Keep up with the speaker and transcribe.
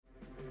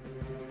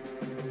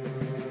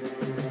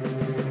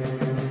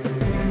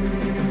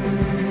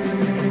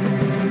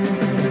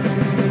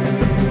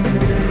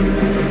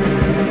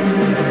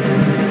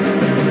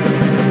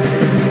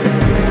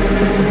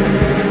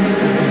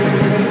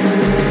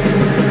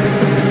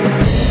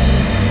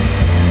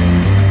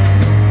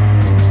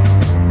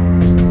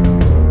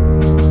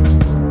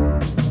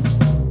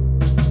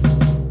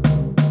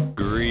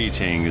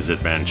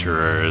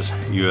adventurers.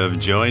 You have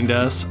joined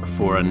us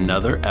for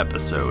another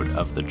episode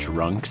of the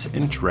Drunks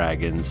and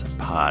Dragons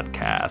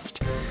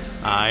podcast.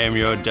 I am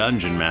your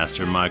dungeon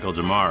master, Michael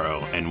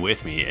Damaro, and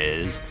with me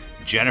is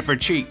Jennifer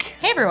Cheek.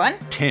 Hey, everyone.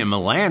 Tim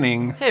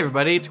Lanning. Hey,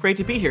 everybody. It's great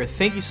to be here.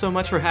 Thank you so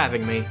much for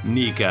having me.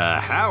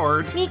 Nika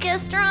Howard. Nika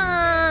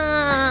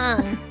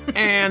Strong.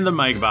 And the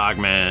Mike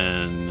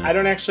Bachman. I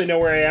don't actually know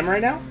where I am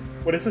right now.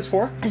 What is this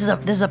for? This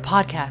is a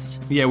podcast.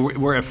 Yeah,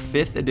 we're a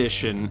 5th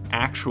edition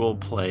actual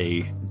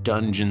play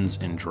Dungeons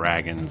and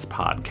Dragons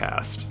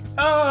podcast.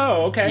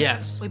 Oh, okay.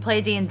 Yes. We play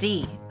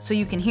D&D, so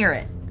you can hear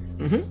it.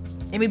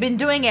 Mm-hmm. And we've been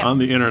doing it On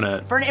the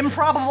internet. for an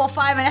improbable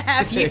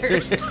 5.5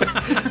 years.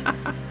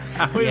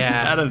 How is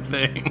that a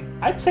thing?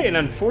 I'd say an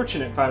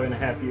unfortunate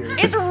 5.5 years.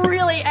 It's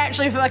really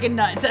actually fucking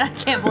nuts, and I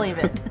can't believe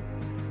it.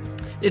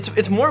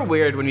 It's more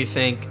weird when you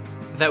think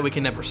that we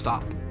can never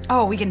stop.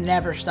 Oh, we can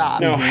never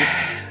stop. No.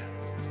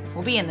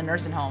 We'll be in the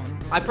nursing home,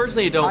 I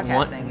personally don't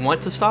Podcasting. want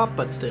to stop,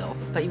 but still.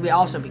 but we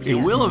also be It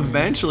will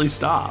eventually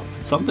stop.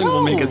 Something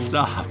will make it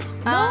stop.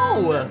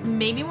 No.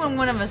 Maybe when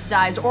one of us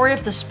dies, or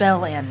if the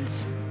spell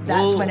ends.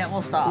 That's when it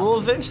will stop. We'll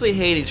eventually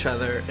hate each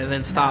other and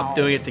then stop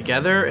doing it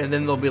together, and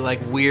then there'll be like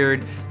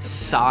weird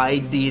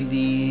side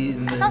D&D.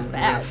 That sounds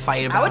bad.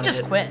 Fight about I would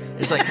just quit.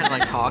 It's like kind of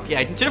like talk.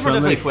 Yeah, Jennifer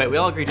definitely quit. We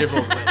all agree Jennifer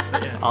will quit.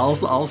 But yeah.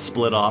 I'll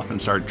split off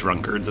and start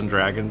Drunkards and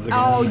Dragons again.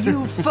 Oh, you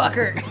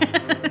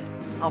fucker.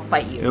 I'll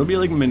fight you. It'll be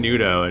like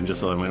Menudo, and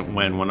just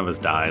when one of us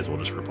dies, we'll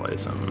just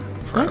replace him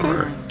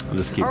forever. I'll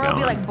just keep Or going. it'll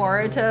be like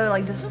Boruto.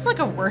 Like, this is like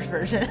a worse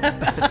version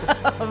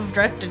of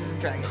Dungeons and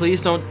Dragons.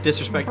 Please don't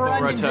disrespect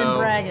Dungeons and Boruto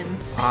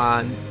Dragons.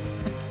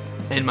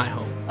 in my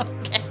home.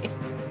 Okay.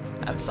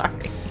 I'm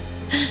sorry.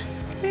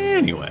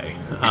 Anyway,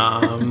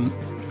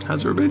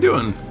 how's everybody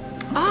doing?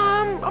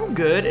 I'm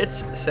good.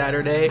 It's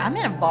Saturday.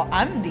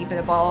 I'm deep in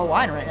a bottle of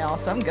wine right now,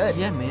 so I'm good.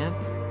 Yeah, man.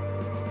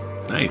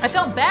 Nice. I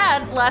felt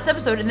bad last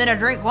episode, and then I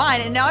drank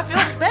wine, and now I feel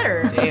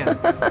better. Damn.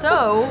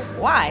 So,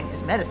 wine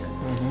is medicine.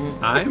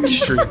 I'm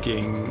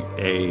drinking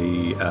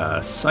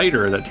a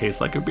cider that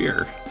tastes like a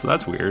beer, so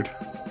that's weird.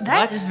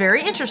 That is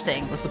very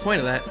interesting. What's the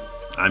point of that?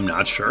 I'm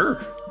not sure.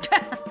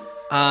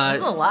 This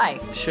is a lie.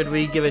 Should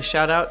we give a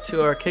shout out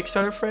to our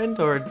Kickstarter friend,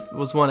 or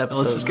was one episode?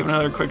 Let's just give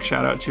another quick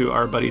shout out to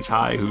our buddy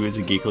Ty, who is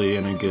a geekly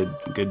and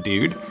a good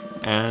dude,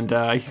 and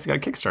he's got a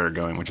Kickstarter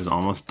going, which is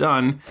almost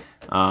done.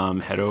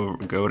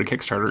 Go to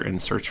Kickstarter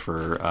and search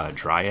for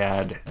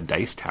Dryad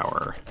Dice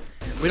Tower.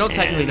 We don't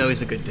technically know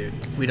he's a good dude.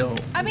 We don't.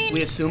 I mean,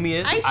 we assume he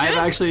is. I've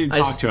actually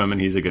talked to him, and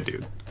he's a good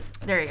dude.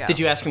 There you go. Did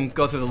you ask him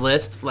go through the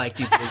list? Like,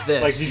 do you think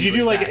this? Like, did you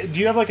do like? Do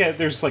you have like a?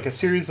 There's like a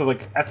series of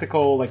like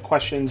ethical like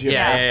questions you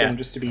have to ask him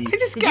just to be. I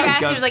just Did you got a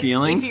ask gut him, like,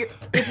 feeling.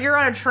 if you're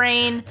on a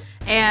train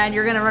and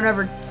you're gonna run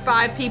over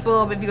 5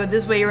 people, but if you go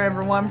this way, you run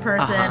over 1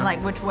 person.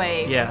 Like, which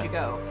way would you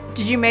go?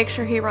 Did you make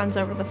sure he runs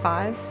over the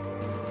 5?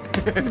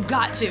 You've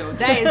got to.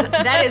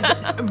 That is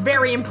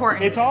very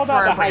important. It's all for about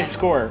our the high brand.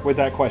 score with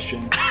that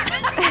question.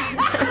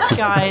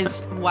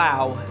 Guys,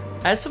 wow.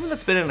 As someone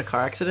that's been in a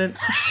car accident,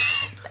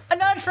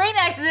 Not a train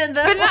accident,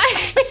 though.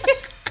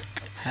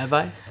 have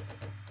I?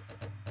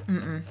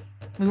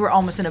 We were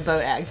almost in a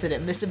boat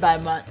accident. Missed it by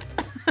a month.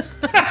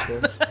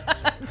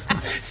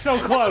 So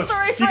close.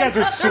 story You for guys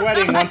are another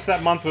sweating time. once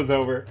that month was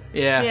over.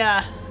 Yeah.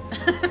 Yeah.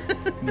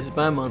 This is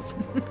my month.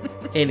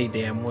 Any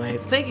damn way.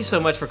 Thank you so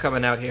much for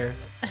coming out here.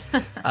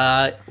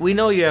 We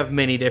know you have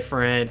many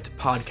different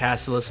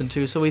podcasts to listen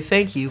to, so we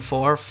thank you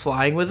for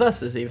flying with us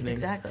this evening.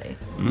 Exactly.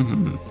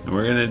 And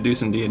we're gonna do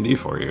some D&D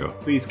for you.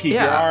 Please keep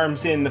your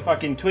arms in the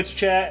fucking Twitch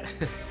chat.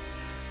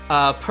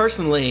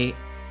 Personally,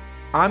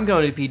 I'm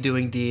going to be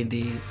doing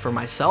D&D for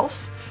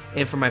myself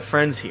and for my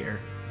friends here.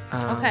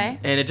 Okay.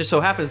 And it just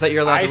so happens that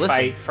you're allowed I to listen.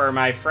 fight for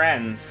my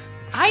friends.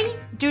 I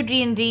do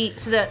D&D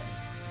so that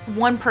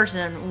one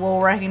person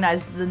will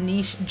recognize the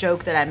niche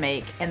joke that I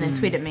make and then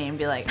tweet at me and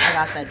be like, I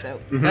got that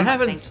joke. That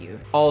happens Thank you.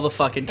 all the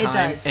fucking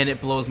time, does. and it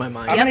blows my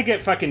mind. I'm gonna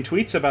get fucking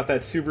tweets about that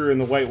Subaru and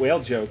the white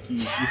whale joke. You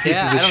pieces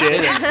I of don't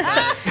shit. get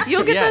it.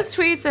 You'll get Yeah. those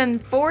tweets in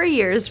 4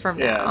 years from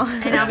now.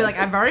 And I'll be like,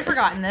 I've already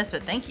forgotten this,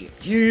 but thank you.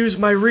 You used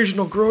my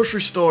regional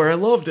grocery store. I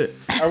loved it.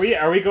 Are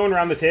we going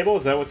around the table?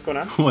 Is that what's going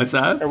on? What's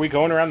that? Are we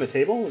going around the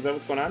table? Is that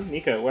what's going on?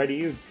 Nika, why do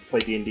you play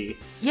D&D?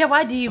 Yeah,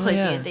 why do you play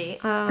yeah. D&D?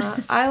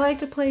 I like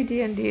to play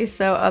D&D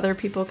so other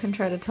people can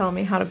try to tell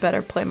me how to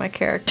better play my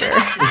character.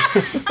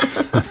 That's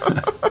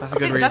a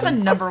good reason. That's a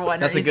number one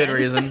That's reason. a good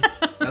reason.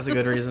 That's a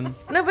good reason.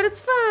 No, but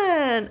it's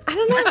fun. I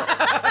don't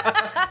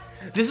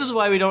know. This is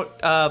why we don't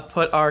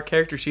put our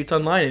character sheets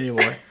online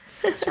anymore.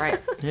 That's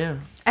right. Yeah.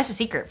 That's a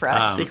secret for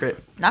us.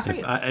 Secret. Not for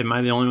you. Am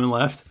I the only one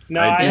left? No,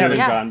 I haven't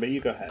Yeah. gone, but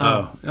you go ahead.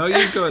 Oh,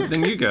 you go.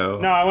 Then you go.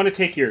 No, I want to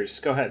take yours.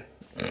 Go ahead.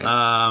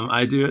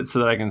 I do it so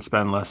that I can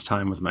spend less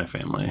time with my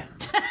family.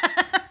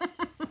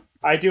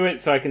 I do it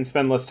so I can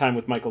spend less time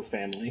with Michael's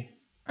family.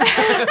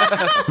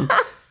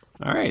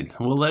 All right.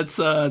 Well, let's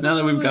now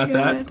that we've got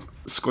that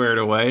squared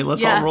away,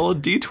 let's all roll a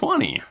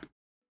d20.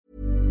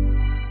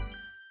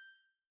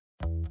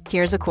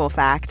 Here's a cool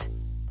fact.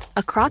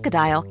 A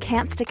crocodile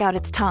can't stick out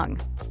its tongue.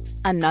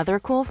 Another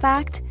cool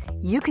fact,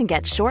 you can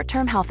get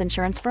short-term health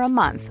insurance for a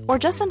month or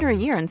just under a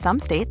year in some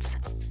states.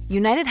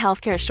 United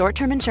Healthcare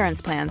short-term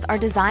insurance plans are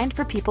designed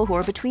for people who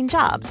are between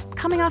jobs,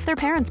 coming off their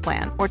parents'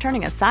 plan, or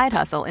turning a side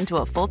hustle into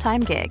a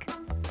full-time gig.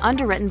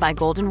 Underwritten by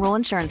Golden Rule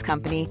Insurance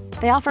Company,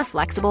 they offer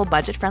flexible,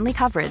 budget-friendly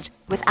coverage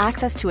with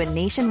access to a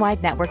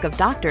nationwide network of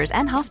doctors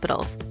and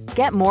hospitals.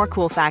 Get more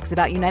cool facts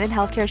about United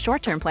Healthcare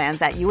short-term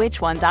plans at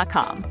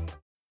uh1.com.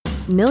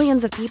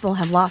 Millions of people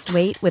have lost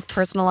weight with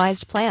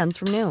personalized plans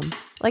from Noom.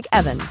 Like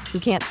Evan, who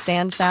can't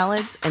stand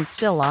salads and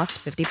still lost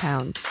 50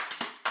 pounds.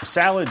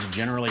 Salads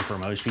generally for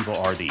most people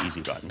are the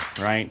easy button,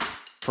 right?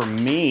 For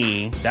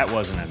me, that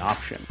wasn't an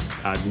option.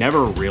 I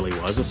never really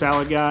was a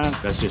salad guy.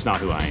 That's just not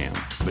who I am.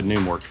 But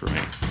Noom worked for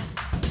me.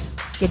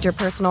 Get your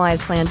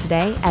personalized plan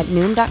today at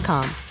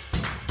Noom.com.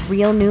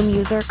 Real Noom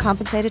user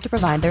compensated to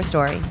provide their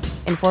story.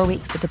 In 4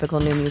 weeks, the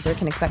typical Noom user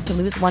can expect to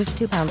lose 1 to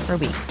 2 pounds per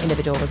week.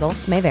 Individual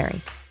results may vary.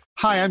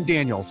 Hi, I'm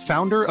Daniel,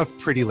 founder of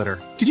Pretty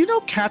Litter. Did you know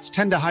cats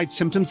tend to hide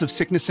symptoms of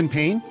sickness and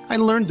pain? I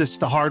learned this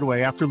the hard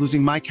way after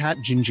losing my cat,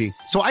 Gingy.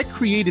 So I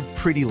created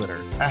Pretty Litter,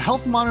 a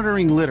health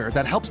monitoring litter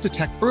that helps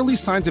detect early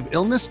signs of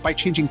illness by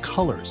changing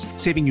colors,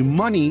 saving you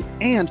money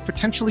and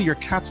potentially your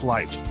cat's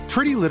life.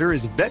 Pretty Litter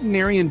is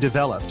veterinarian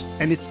developed,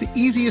 and it's the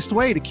easiest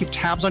way to keep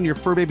tabs on your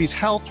fur baby's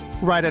health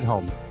right at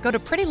home. Go to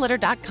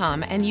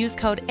prettylitter.com and use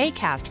code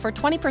ACAST for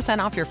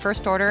 20% off your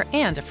first order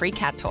and a free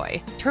cat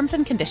toy. Terms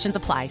and conditions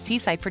apply. See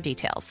site for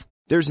details.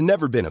 There's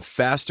never been a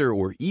faster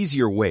or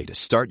easier way to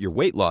start your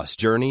weight loss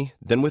journey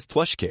than with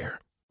PlushCare.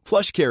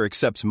 PlushCare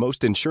accepts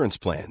most insurance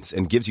plans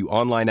and gives you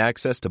online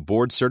access to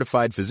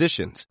board-certified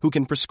physicians who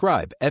can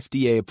prescribe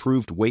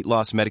FDA-approved weight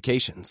loss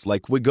medications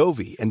like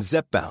Wegovy and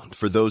Zepbound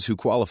for those who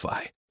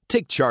qualify.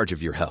 Take charge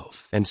of your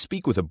health and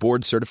speak with a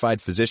board-certified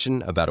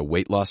physician about a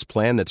weight loss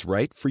plan that's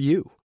right for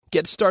you.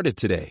 Get started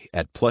today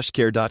at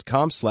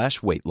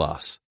plushcare.com/weight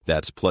loss.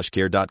 That's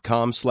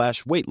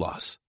plushcare.com/weight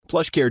loss.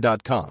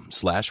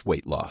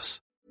 plushcare.com/weight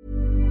loss.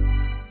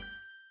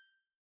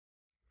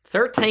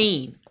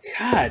 13.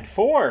 God,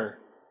 4.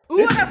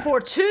 Ooh, I got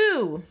 4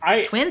 too.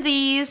 I-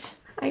 Twinsies.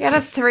 I got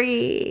a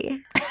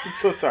 3. I'm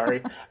so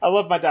sorry. I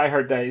love my Die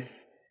Hard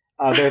dice.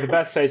 They're the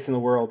best dice in the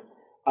world.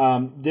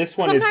 This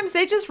one Sometimes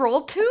they just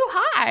roll too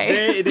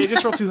high. they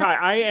just roll too high.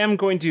 I am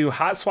going to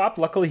hot swap.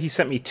 Luckily, he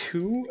sent me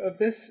 2 of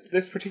this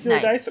particular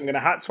Nice. dice. I'm going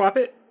to hot swap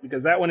it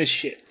because that one is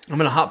shit. I'm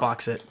going to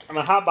hotbox it. I'm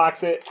going to hot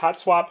box it. Hot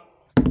swap.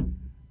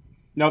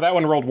 No, that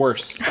one rolled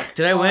worse.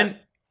 Did I win?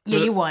 Yeah,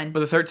 you won.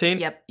 With a 13?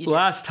 Yep, you did.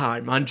 Last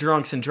time on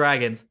Drunks and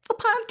Dragons, the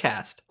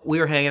podcast, we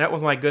were hanging out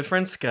with my good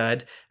friend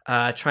Scud,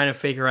 trying to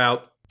figure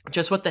out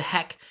just what the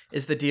heck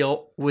is the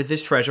deal with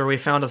this treasure. We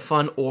found a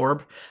fun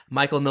orb.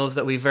 Michael knows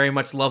that we very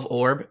much love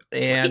orb.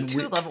 And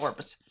We love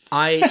orbs.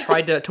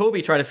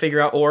 Toby tried to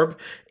figure out orb,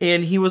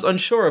 and he was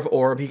unsure of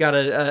orb. He got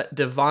a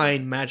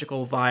divine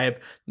magical vibe,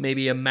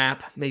 maybe a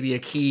map, maybe a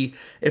key.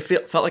 It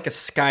felt like a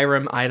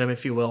Skyrim item,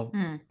 if you will.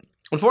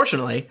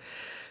 Unfortunately,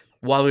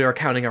 while we were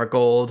counting our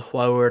gold,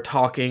 while we were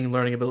talking,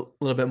 learning a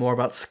little bit more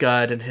about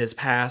Scud and his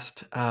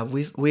past,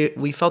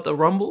 we felt a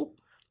rumble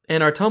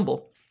and our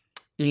tumble.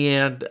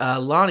 And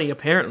Lonnie,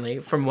 apparently,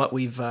 from what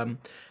we've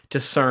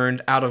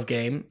discerned out of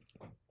game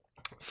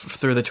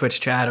through the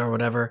Twitch chat or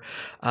whatever,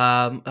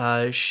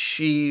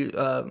 she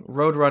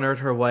roadrunnered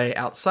her way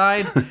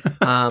outside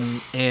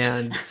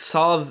and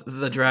saw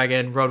the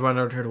dragon,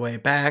 roadrunnered her way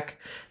back,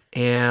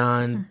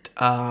 and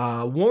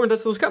warned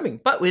us it was coming.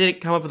 But we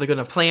didn't come up with a good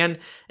enough plan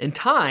in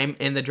time,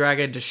 and the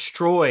dragon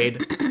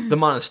destroyed the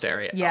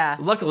monastery. Yeah.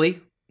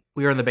 Luckily,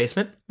 we were in the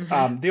basement.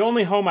 The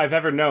only home I've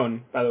ever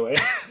known, by the way.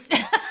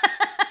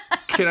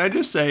 Can I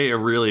just say it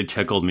really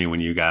tickled me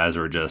when you guys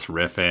were just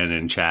riffing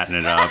and chatting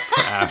it up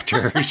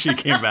after she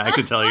came back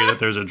to tell you that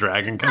there's a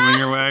dragon coming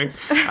your way?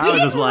 I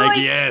was just like,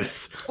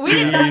 yes. We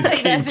did not please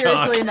take that keep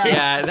seriously talking. enough.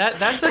 Yeah,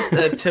 that's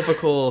a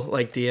typical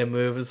like DM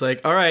move. It's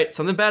like, all right,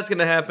 something bad's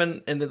gonna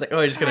happen, and then like, oh,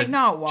 you're just gonna Like,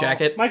 no, it won't. jack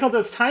it. Michael,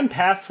 does time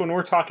pass when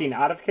we're talking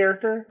out of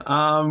character?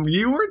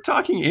 You were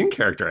talking in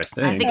character, I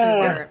think. I think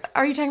we were.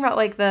 Are you talking about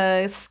like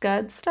the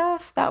Scud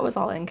stuff? That was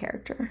all in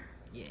character.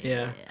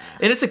 Yeah,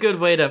 and it's a good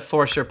way to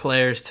force your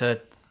players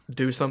to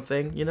do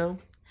something. You know,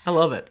 I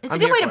love it. It's I'm a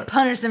good here way for to it.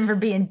 punish them for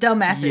being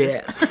dumbasses.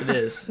 Yes, it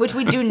is. Which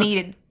we do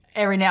need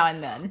every now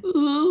and then.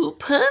 Ooh,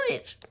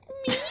 punish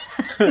me.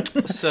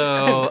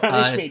 So,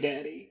 Punish me,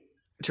 Daddy.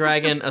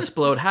 Dragon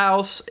explode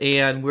house,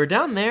 and we're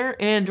down there,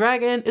 and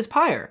Dragon is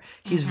Pyre.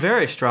 He's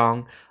very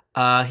strong.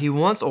 He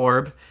wants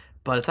orb,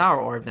 but it's our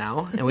orb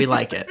now, and we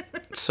like it.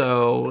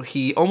 So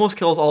he almost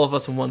kills all of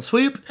us in one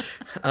swoop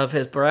of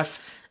his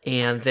breath,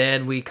 and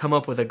then we come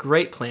up with a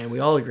great plan. We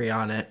all agree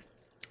on it.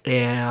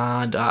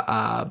 And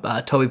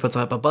Toby puts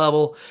up a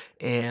bubble,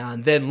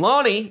 and then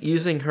Lonnie,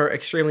 using her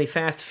extremely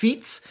fast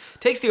feats,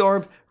 takes the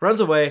orb, runs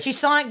away. She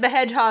Sonic the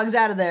Hedgehog's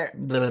out of there.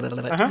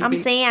 I'm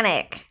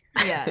Sanic.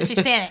 Yeah,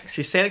 she's Sonic.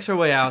 She Sanics her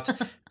way out.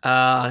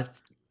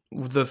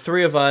 The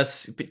three of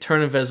us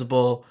turn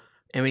invisible,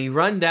 and we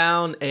run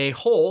down a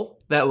hole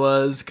that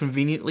was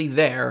conveniently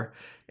there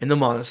in the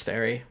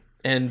monastery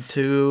and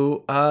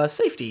to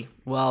safety.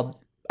 Well,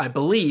 I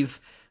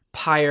believe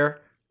Pyre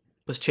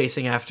was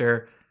chasing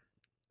after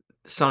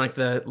Sonic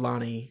the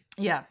Lonnie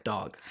Yeah.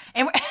 dog.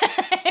 And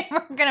we're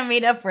going to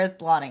meet up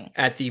with Lonnie.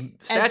 At the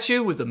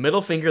statue with the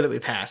middle finger that we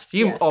passed.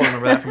 You Yes. all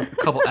remember that from a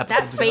couple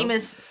episodes That ago.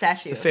 famous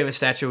statue. The famous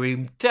statue we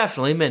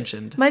definitely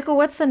mentioned. Michael,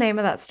 what's the name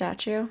of that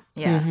statue?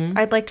 Yeah. Mm-hmm.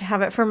 I'd like to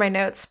have it for my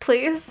notes,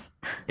 please.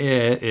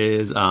 It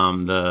is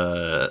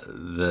the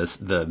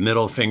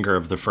middle finger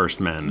of the first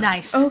men.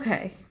 Nice.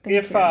 Okay.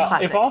 If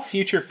all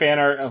future fan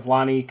art of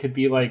Lonnie could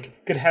be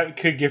like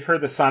could give her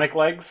the Sonic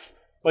legs,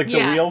 like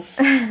the wheels,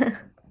 that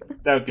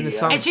would be.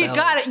 And she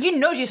got it. You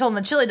know she's holding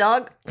the chili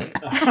dog.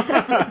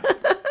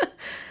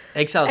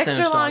 Egg salad Extra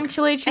sandwich long dog.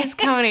 chili cheese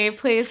coney,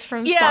 please,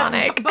 from Yeah,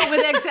 Sonic. but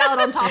with egg salad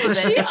on top of it.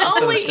 She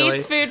only chili.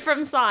 eats food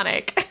from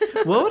Sonic.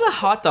 What would a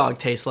hot dog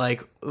taste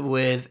like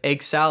with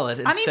egg salad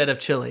instead of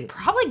chili?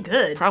 Probably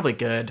good. Probably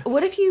good.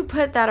 What if you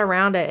put that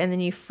around it and then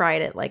you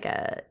fried it like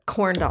a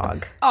corn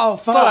dog? Oh,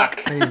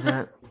 fuck. I need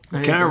that.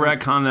 Can I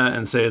retcon that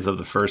and say it's of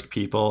the first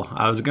people?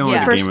 I was going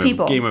Yeah. with First the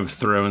people. Game of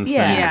Thrones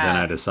Yeah. thing, but Yeah. then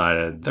I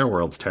decided their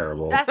world's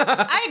terrible.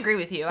 I agree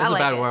with you. It's I a like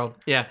bad it. world.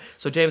 Yeah.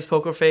 So James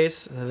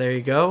Pokerface, there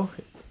you go.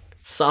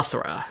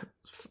 Sathra,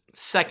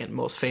 second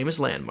most famous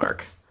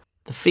landmark.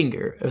 The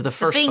finger of the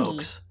first fingy.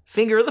 folks.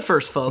 Finger of the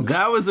first folk.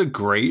 That was a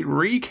great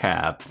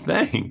recap.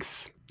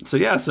 Thanks. So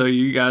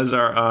you guys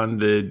are on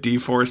the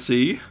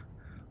D4C.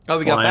 Oh,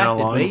 we got flying back,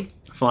 along, did we?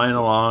 Flying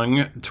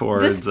along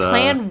towards. This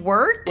plan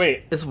worked?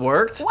 Wait, It's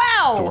worked?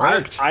 Wow. It's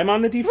worked. I'm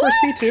on the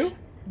D4C too.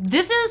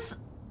 This is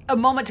a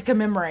moment to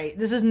commemorate.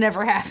 This has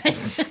never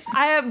happened.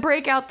 I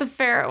break out the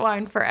ferret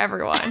wine for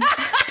everyone.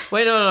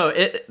 Wait, no.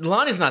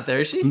 Lonnie's not there,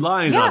 is she?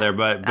 Lonnie's not there,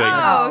 but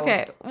Oh,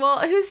 okay. Well,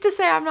 who's to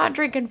say I'm not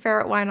drinking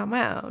ferret wine on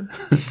my own?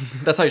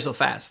 That's how you're so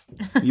fast.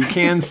 you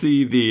can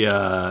see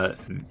the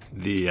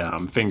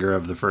finger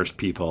of the first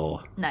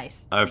people.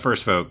 Nice.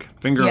 First folk.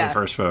 Finger of Yeah. the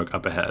first folk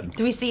up ahead.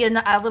 Do we see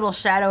a little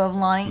shadow of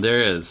Lonnie?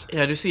 There is.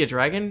 Yeah, do you see a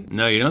dragon?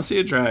 No, you don't see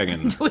a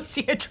dragon. Do we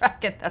see a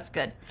dragon? That's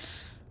good.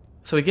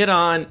 So we get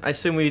on. I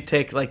assume we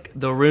take like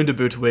the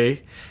roundabout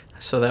way,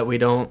 so that we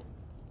don't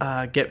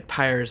get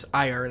Pyre's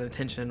ire and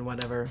attention and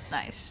whatever.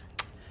 Nice.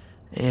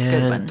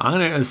 And I'm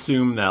gonna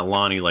assume that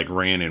Lonnie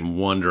ran in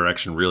one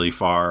direction really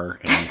far,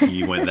 and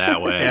he went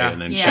that way, Yeah.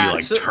 and then Yeah.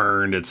 she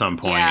turned at some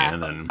point, Yeah.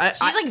 and then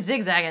She's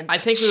zigzagging. I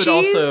think we would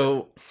She's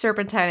also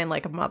serpentining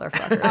like a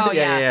motherfucker. Oh,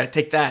 yeah. yeah,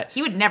 take that.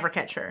 He would never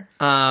catch her.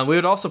 We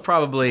would also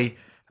probably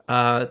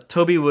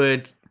Toby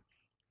would,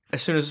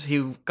 as soon as he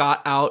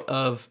got out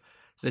of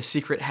the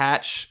secret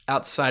hatch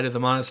outside of the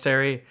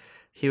monastery,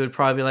 he would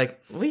probably be like,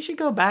 "We should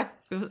go back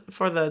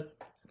for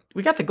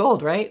we got the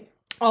gold, right?"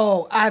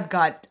 Oh, I've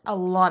got a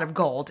lot of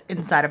gold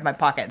inside of my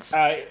pockets.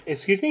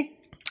 Excuse me?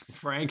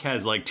 Frank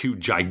has 2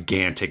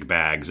 gigantic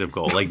bags of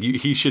gold.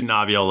 He should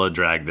not be able to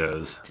drag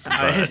those,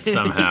 but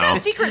somehow.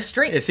 Secret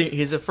street.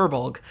 He's a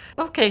furbolg.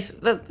 Okay, so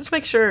let's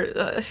make sure.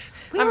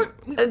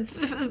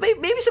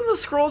 Maybe some of the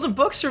scrolls and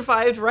books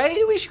survived, right?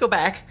 We should go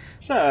back.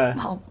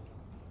 Well,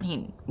 I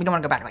mean, we don't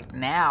want to go back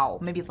now.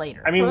 Maybe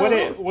later. I mean,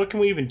 what can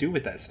we even do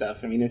with that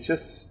stuff? I mean, it's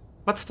just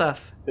What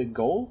stuff? the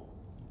gold.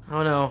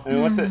 Oh no. I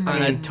mean, what's it? I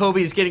mean,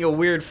 Toby's getting a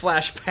weird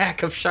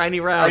flashback of shiny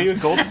rounds. are you a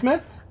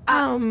goldsmith?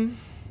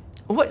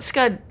 What,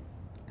 Scud?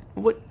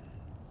 What?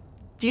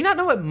 Do you not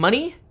know what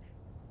money?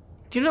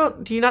 Do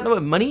you not know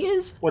what money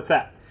is? What's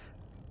that?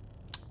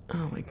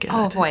 Oh my god.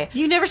 Oh, boy.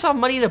 You never saw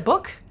money in a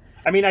book?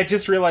 I mean, I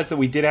just realized that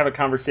we did have a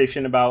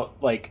conversation about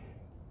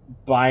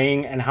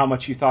buying and how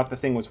much you thought the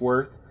thing was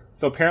worth.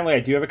 So apparently,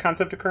 I do have a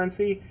concept of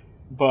currency,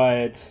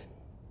 but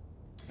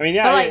I mean,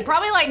 yeah, But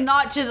probably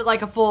not to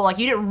a full.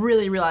 You didn't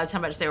really realize how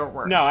much they were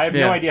worth. no, I have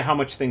Yeah. no idea how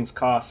much things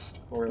cost.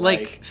 Or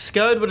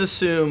Scud would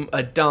assume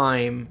a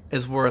dime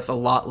is worth a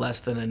lot less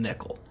than a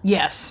nickel.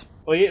 Yes.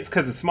 well, yeah, it's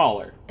because it's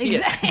smaller.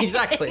 Exactly.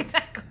 exactly.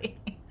 Exactly.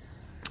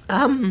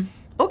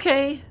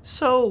 Okay,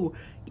 so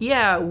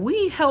yeah,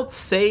 we helped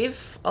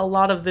save a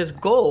lot of this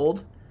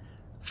gold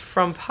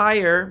from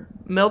Pyre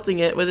melting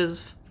it with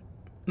his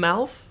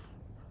mouth.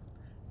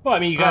 Well, I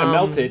mean, you got to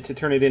melt it to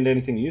turn it into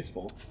anything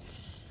useful.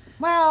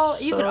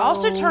 Well, you could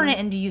also turn it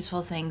into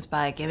useful things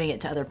by giving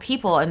it to other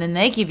people, and then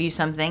they give you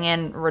something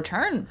in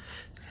return.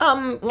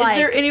 Is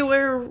there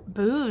anywhere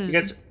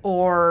Booze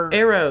or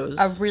arrows,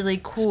 a really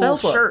cool spell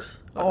books, shirt,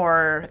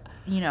 or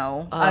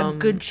a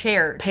good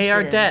chair. to pay sit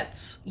our in.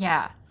 debts?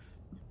 Yeah.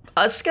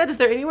 Scud, is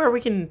there anywhere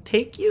we can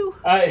take you?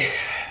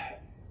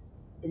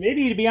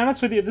 Maybe, to be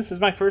honest with you, this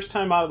is my first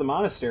time out of the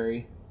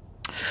monastery.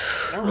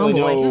 I don't really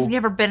know. You've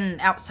never been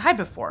outside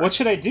before. What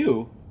should I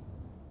do?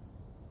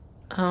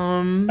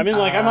 I mean,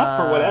 I'm up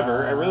for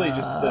whatever. I really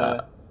just,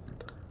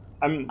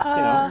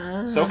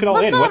 soak it all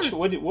in.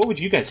 What would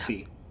you guys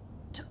see?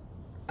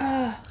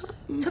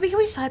 Toby, can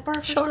we sidebar for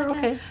a Sure, second?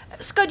 okay.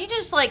 Scud, you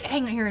just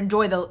hang here and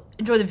enjoy the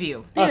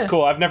view. Oh, that's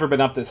cool. I've never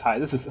been up this high.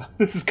 This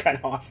is kind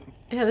of awesome.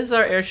 Yeah, this is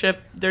our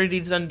airship. Dirty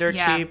deeds done dirt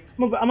Yeah. cheap.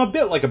 I'm a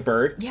bit like a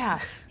bird. Yeah.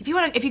 If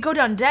you go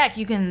down deck,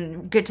 you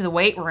can get to the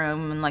weight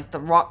room and the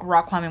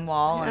rock climbing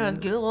wall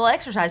and get a little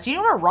exercise. Do you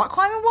know what a rock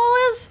climbing wall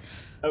is?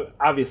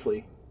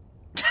 Obviously.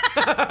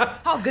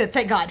 Oh, good.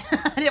 Thank God.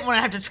 I didn't want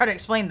to have to try to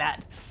explain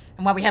that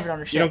and why we have it on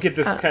our ship. You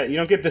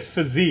don't get this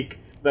physique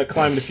that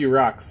climbed a few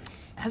rocks.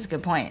 That's a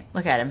good point.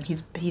 Look at him.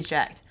 He's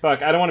jacked.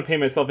 Fuck, I don't want to paint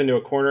myself into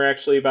a corner,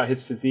 actually, about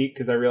his physique,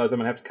 because I realize I'm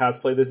going to have to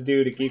cosplay this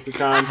dude at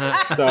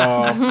GeeklyCon,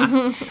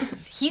 so...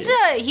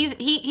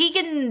 He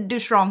can do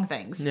strong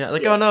things. Yeah,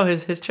 like, oh no,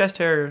 his chest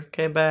hair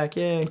came back,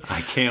 yay.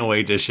 I can't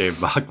wait to shave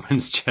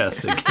Bachman's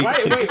chest at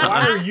GeeklyCon. Wait,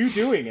 why are you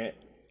doing it?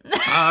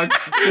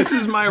 This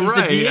is my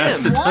right the DM.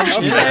 as the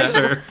Dungeon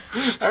Master.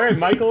 All right,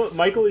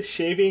 Michael is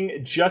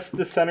shaving just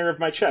the center of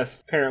my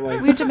chest, apparently.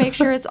 We have to make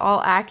sure it's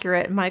all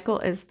accurate. Michael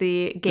is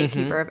the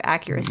gatekeeper of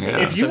accuracy.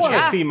 Yeah. If you want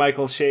to see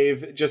Michael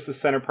shave just the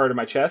center part of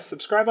my chest,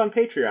 subscribe on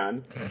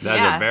Patreon.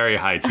 That's a very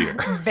high tier.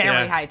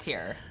 Very high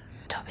tier.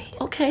 Toby.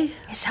 Okay.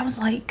 It sounds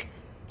like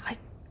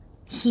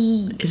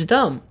he... It's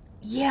dumb.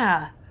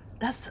 Yeah.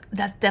 That's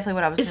definitely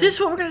what I was Is this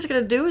what we're just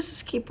going to do? Is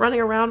just keep running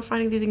around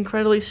finding these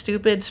incredibly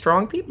stupid,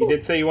 strong people? You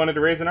did say you wanted to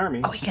raise an army.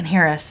 Oh, he can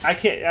hear us. I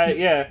can't,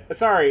 yeah,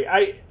 sorry.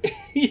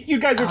 You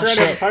guys are trying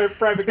to have a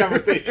private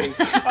conversation.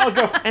 I'll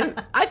go. And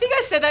I think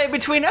I said that in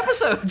between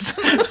episodes.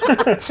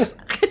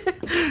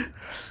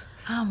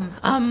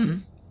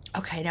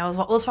 Okay, now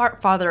let's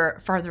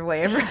farther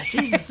away.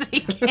 Jesus.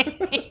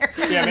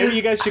 Yeah, maybe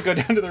you guys should go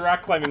down to the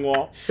rock climbing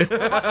wall. We're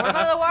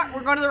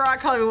going to the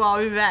rock climbing wall.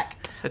 I'll be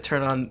back. I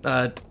turn on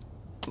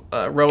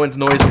Rowan's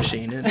noise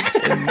machine and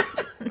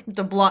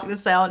to block the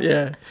sound.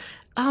 Yeah.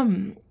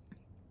 I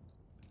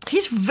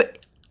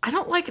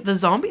don't like the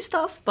zombie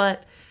stuff,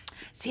 but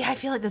see, I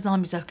feel like the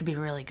zombie stuff could be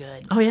really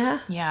good. Oh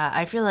yeah? Yeah,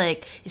 I feel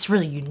like it's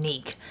really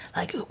unique.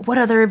 Like, what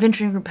other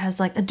adventuring group has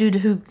like a dude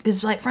who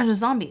is like friends with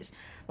zombies?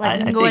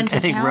 Like, I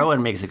think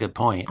Rowan makes a good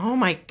point. Oh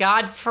my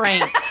God,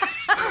 Frank.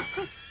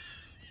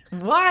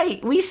 Why?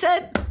 We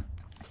said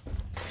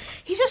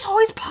he's just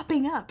always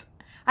popping up.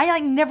 I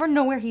like never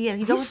know where he is.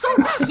 He's always so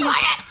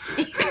quiet.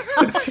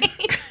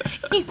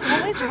 He's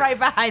always right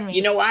behind me.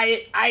 You know,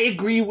 I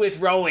agree with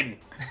Rowan.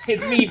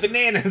 It's me,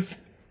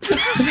 Bananas. No,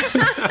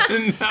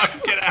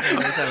 get out.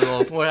 We're just having a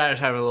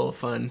little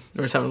fun.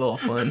 Having a little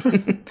fun.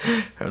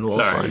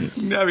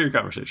 Have your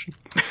conversation.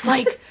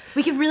 Like,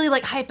 we can really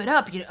like hype it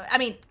up. You know, I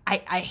mean,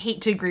 I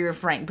hate to agree with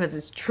Frank because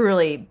it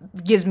truly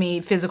gives me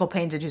physical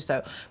pain to do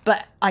so.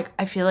 But like,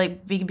 I feel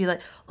like we could be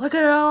like, look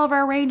at all of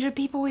our range of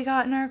people we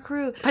got in our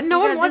crew. But no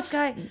one wants.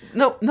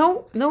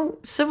 No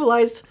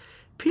civilized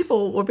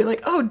people would be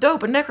like, oh,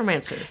 dope, a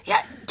necromancer.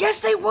 Yeah, yes,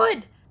 they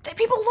would.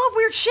 People love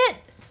weird shit.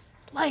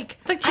 Like,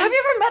 have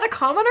you ever met a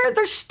commoner?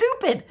 They're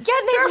stupid. Yeah,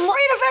 they're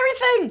afraid of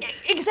everything.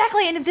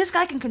 Exactly. And if this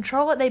guy can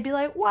control it, they'd be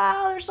like,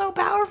 wow, they're so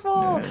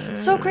powerful.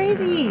 So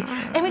crazy.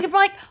 And we could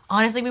like,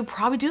 honestly, we'd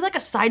probably do like a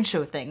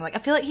sideshow thing. Like, I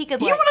feel like he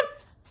could like...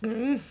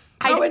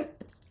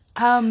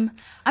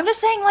 I'm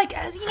just saying, like,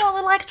 a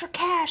little extra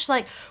cash.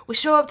 Like, we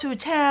show up to a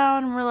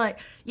town and we're like,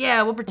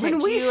 yeah, we'll protect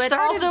you. And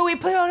also, we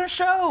put on a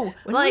show.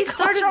 When like, we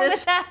started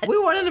this, we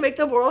wanted to make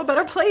the world a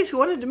better place. We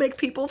wanted to make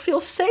people feel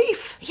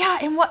safe. Yeah,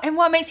 and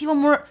what makes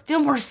people feel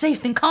more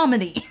safe than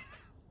comedy?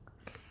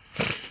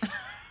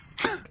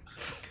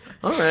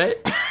 All right.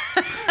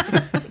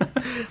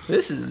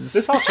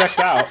 This all checks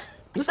out.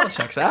 This all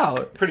checks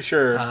out. Pretty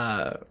sure.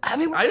 I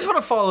just want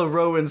to follow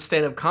Rowan's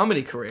stand-up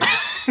comedy career.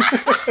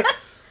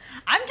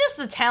 I'm just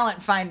a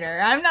talent finder.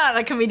 I'm not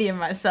a comedian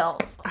myself.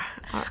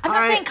 I'm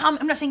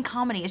not saying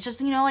comedy. It's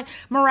just, like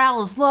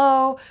morale is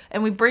low,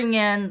 and we bring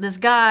in this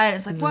guy, and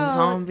it's like, whoa.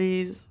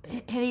 Zombies.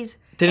 Did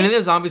any of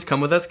the zombies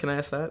come with us? Can I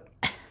ask that?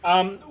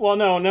 Well,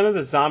 no, none of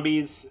the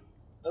zombies,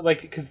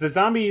 like, because the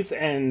zombies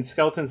and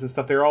skeletons and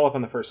stuff, they're all up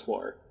on the first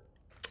floor.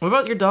 What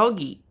about your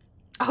doggy?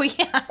 Oh,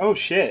 yeah. Oh,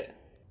 shit.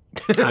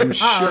 I'm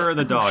sure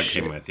the dog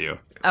came with you.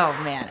 Oh,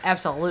 man,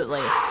 absolutely.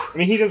 I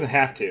mean, he doesn't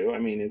have to. I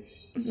mean,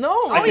 it's...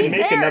 No, I can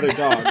make another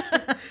dog.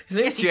 His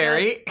name's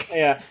Jerry.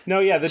 Yeah. No,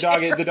 yeah, the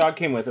dog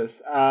came with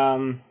us.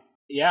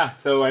 Yeah,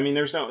 so, I mean,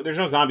 there's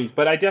no zombies,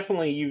 but I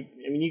definitely,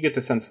 you get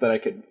the sense that I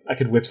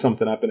could whip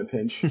something up in a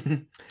pinch.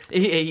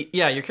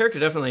 Yeah, your character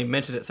definitely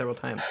mentioned it several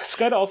times.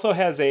 Scud also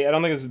has I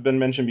don't think this has been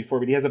mentioned before,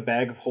 but he has a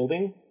bag of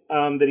holding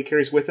that he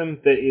carries with him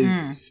that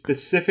is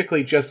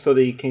specifically just so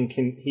that he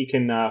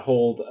can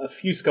hold a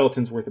few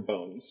skeletons worth of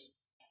bones.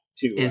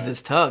 Is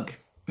this Tug?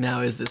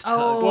 Now is this Tug?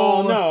 Oh.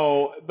 Well,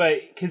 no,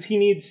 but because he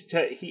needs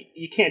to,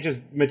 you can't just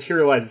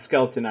materialize a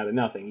skeleton out of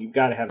nothing. You've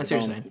got to have the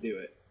bones to do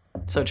it.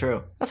 So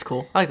true. That's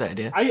cool. I like that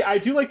idea. I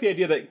do like the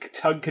idea that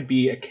Tug could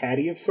be a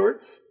caddy of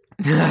sorts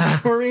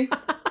for me.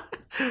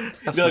 Be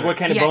like, what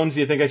kind of bones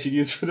do you think I should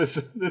use for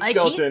this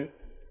skeleton?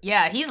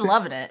 He's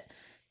loving it.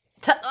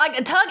 Like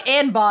a Tug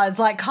and Buzz,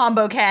 like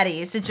combo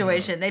caddy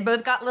situation. They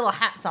both got little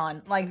hats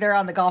on, like they're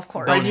on the golf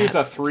course. I'd use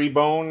a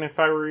 3-bone if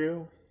I were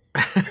you.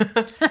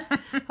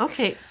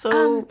 Okay,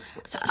 so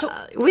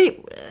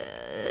we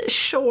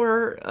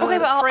sure. Okay,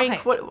 but Frank,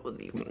 okay. what?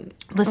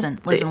 Listen.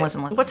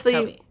 What's the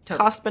Toby.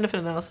 cost-benefit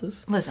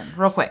analysis? Listen,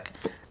 real quick.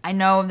 I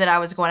know that I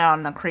was going out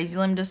on a crazy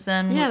limb just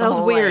then. Yeah, with that was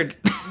whole, weird.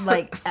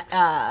 Like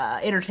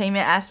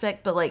entertainment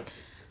aspect, but like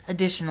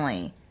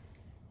additionally,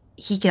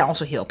 he can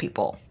also heal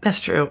people.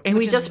 That's true, and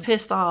we just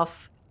pissed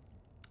off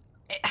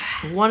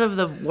one of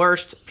the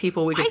worst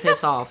people we could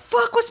piss off. Why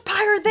the fuck was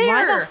Pyre there?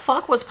 Why the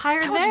fuck was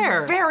Pyre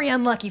there? Was very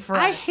unlucky for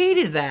us. I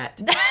hated that.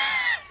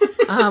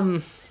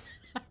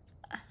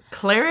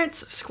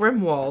 Clarence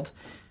Scrimwald.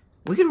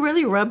 We could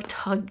really rub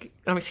Tug.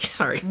 I'm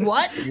sorry.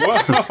 What?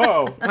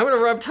 Whoa. I'm gonna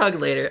rub Tug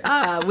later.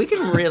 We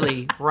can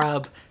really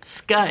rub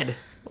Scud.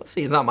 We'll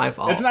see. It's not my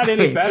fault. It's not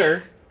any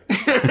better.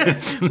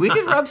 We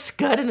could rub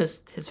Scud in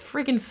his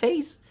friggin'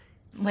 face.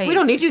 Wait. We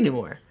don't need you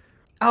anymore.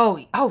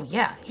 Oh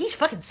yeah. He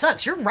fucking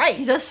sucks. You're right.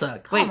 He does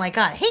suck. Oh my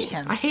god, I hate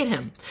him. I hate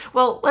him.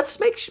 Well, let's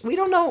make sure. We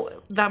don't know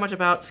that much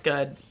about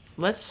Scud.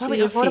 Let's see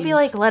What if we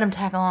like let him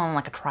tag along on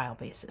like a trial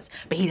basis?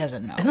 But he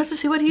doesn't know. And let's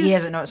see what he's... He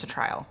doesn't know it's a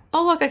trial.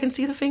 Oh, look, I can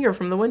see the finger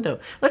from the window.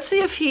 Let's see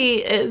if he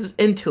is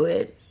into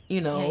it.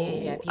 You know,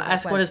 Yeah.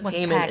 ask what his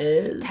payment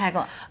is. Tag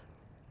along.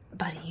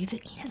 Buddy, he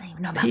doesn't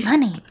even know about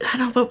money. I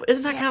know, but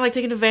isn't that kind of like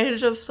taking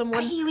advantage of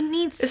someone? He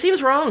needs... It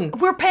seems wrong.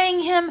 We're paying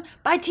him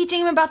by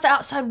teaching him about the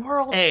outside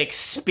world.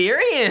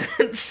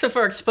 Experience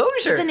for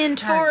exposure. He's an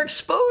intern. For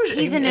exposure.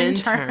 He's an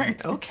intern.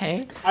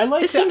 Okay. I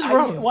like this that. seems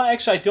wrong. Well,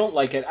 actually, I don't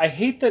like it. I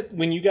hate that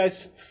when you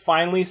guys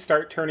finally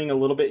start turning a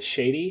little bit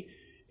shady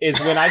is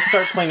when I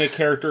start playing a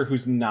character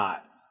who's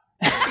not.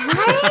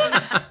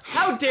 Right?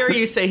 How dare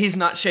you say he's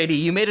not shady?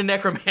 You made a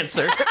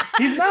necromancer.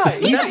 He's not.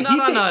 That's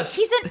not on us.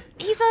 He's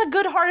a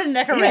good-hearted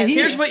necromancer.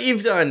 Here's what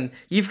you've done.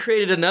 You've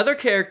created another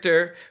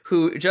character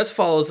who just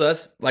follows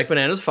us, like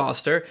Bananas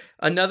Foster.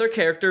 Another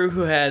character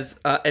who has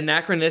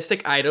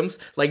anachronistic items,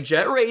 like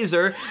Jet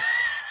Razor,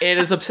 and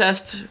is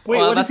obsessed. Wait,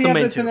 well, what does that's he the have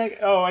main that's two. in that?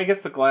 Oh, I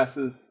guess the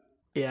glasses.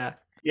 Yeah.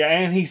 Yeah,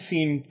 and he's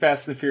seen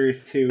Fast and the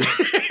Furious 2.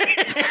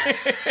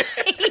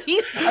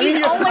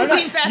 He's only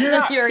seen Fast and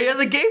the Furious. He has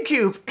a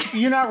GameCube.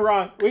 You're not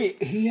wrong.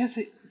 Wait, he has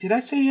a... Did I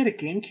say he had a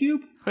GameCube?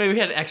 Wait, we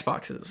had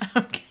Xboxes.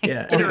 Okay.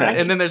 Yeah, Get it right.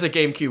 and then there's a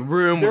GameCube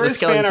room There where the is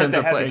fan art skeletons that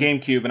are has a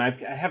playing. GameCube, and I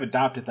have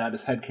adopted that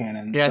as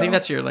headcanon. Yeah, I so. think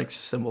that's your like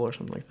symbol or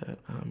something like that.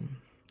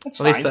 That's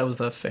at least fine. that was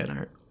the fan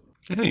art.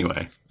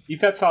 Anyway,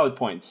 You've got solid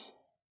points,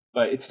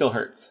 but it still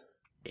hurts.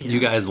 you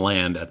guys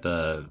land at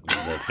the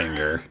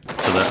finger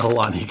so that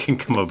Alani can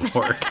come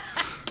aboard.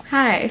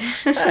 Hi.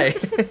 Hi.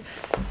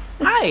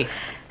 Hi.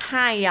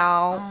 Hi,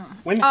 y'all.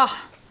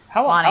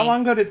 How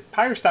long ago did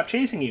Pyre stop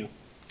chasing you?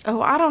 Oh,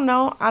 I don't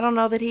know. I don't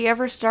know that he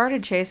ever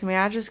started chasing me.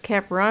 I just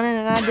kept running,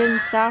 and I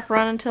didn't stop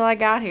running until I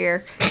got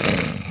here.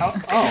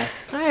 Oh.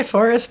 Hi,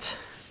 Forrest.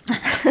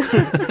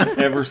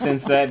 Ever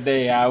since that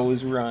day, I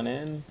was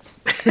running.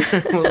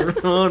 We're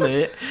on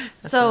it.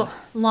 So,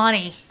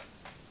 Lonnie,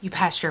 you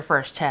passed your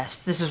first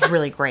test. This is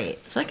really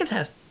great. Second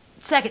test.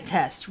 Second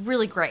test,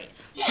 really great.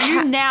 So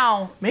you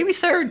now, Maybe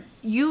third.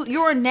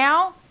 you are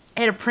now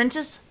at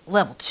apprentice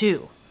level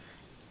 2.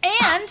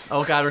 And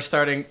Oh God, we're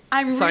starting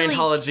I'm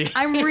Scientology.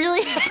 I'm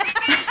really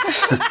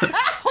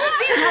hold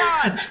these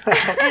rods.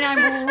 And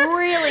I'm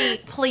really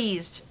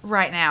pleased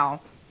right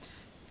now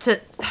to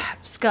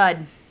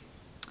Scud.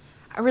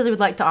 I really would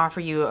like to offer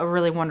you a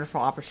really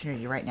wonderful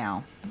opportunity right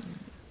now.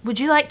 Would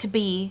you like to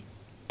be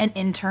an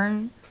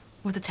intern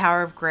with the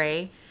Tower of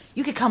Grey?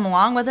 You could come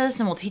along with us,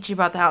 and we'll teach you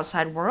about the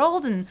outside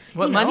world. And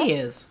What money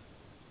is?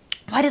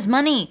 What is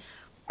money?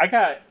 I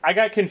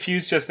got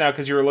confused just now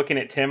because you were looking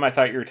at Tim. I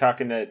thought you were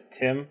talking to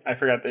Tim. I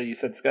forgot that you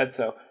said Scud,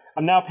 so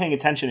I'm now paying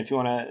attention. If you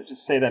want to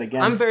just say that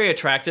again. I'm very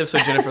attractive, so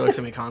Jennifer looks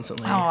at me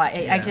constantly. Oh,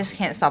 I just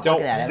can't stop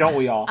looking at him. Don't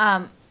we all?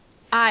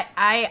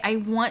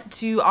 I want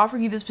to offer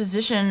you this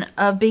position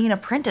of being an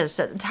apprentice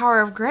at the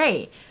Tower of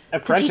Grey.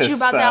 Apprentice, to teach you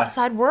about the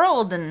outside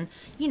world, and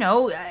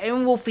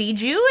and we'll feed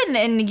you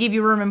and give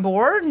you room and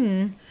board,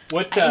 and you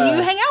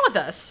hang out with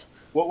us.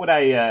 What would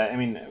I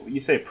mean,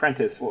 you say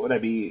apprentice, what would I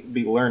be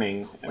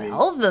learning?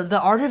 Well, the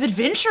art of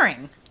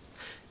adventuring.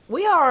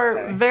 We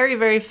are very,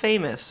 very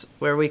famous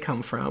where we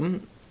come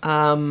from.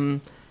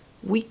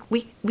 We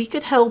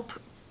could help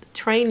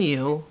train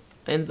you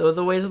in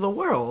the ways of the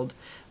world.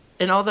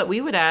 And all that we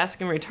would ask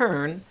in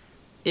return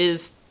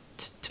is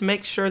to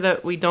make sure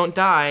that we don't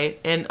die,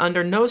 and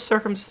under no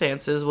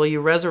circumstances will you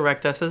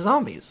resurrect us as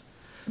zombies.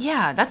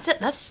 Yeah, that's it.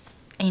 That's,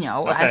 I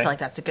feel like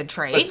that's a good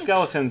trade. But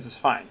skeletons is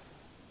fine.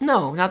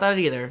 No, not that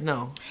either.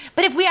 No.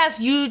 But if we ask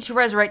you to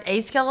resurrect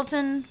a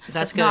skeleton,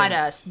 that's good. not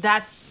us.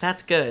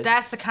 That's good.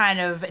 That's the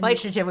kind of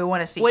initiative we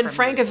want to see. When from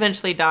Frank you.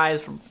 eventually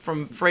dies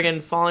from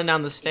friggin' falling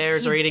down the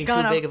stairs or He's eating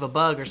gonna- too big of a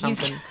bug or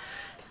something.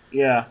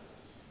 Yeah.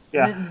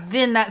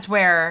 Then that's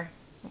where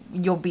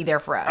you'll be there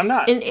for us.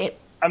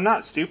 I'm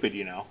not stupid,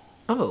 you know.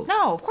 Oh.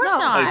 No, of course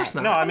not. Of course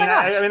not. No, I Oh my mean,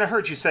 gosh. I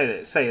heard you say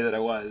that I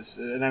was,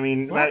 and I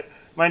mean,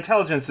 my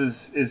intelligence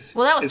is.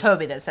 Well, that was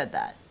Toby that said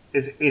that.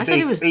 Is I said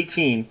it was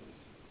 18.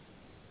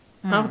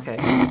 Okay.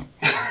 I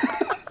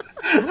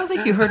don't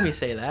think you heard me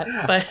say that,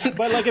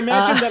 But like,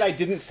 imagine that I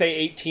didn't say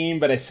 18,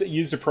 but I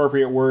used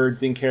appropriate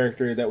words in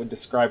character that would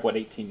describe what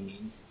 18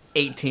 means.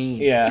 18.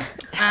 Yeah.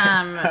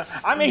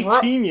 I'm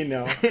 18, you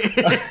know.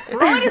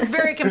 Rowan is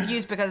very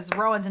confused because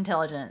Rowan's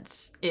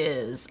intelligence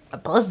is a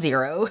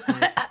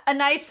 +0, a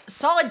nice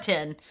solid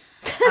 10.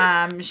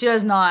 She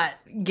does not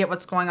get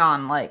what's going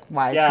on. Like,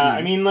 why is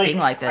he being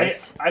like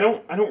this? I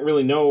don't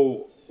really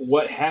know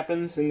what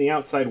happens in the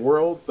outside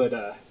world, but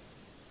I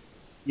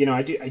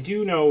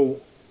do know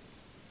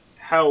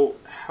how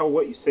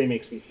what you say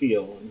makes me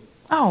feel. And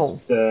Oh.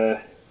 just,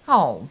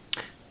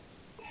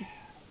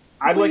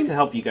 I'd like to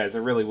help you guys. I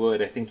really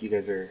would. I think you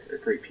guys are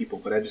great people,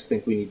 but I just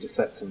think we need to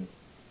set some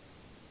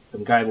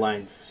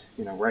guidelines,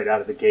 right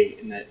out of the gate,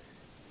 and that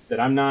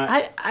I'm not.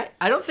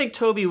 I don't think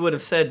Toby would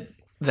have said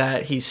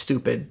that he's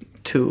stupid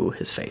to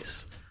his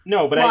face.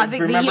 No, but I I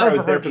think remember he I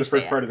was there overheard for you the say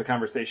first part of the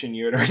conversation.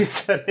 You had already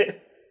said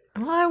it.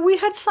 Well, we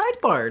had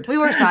sidebarred. We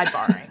were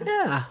sidebarring.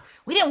 Yeah.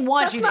 We didn't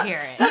want you to hear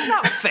it. That's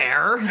not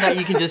fair that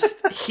you can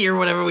just hear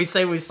whatever we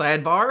say when we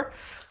sidebar.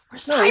 We're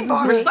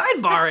sidebarring. We're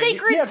sidebarring. A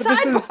sacred Yeah, but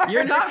this is- sidebar.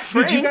 You're not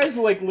Frank. Did you guys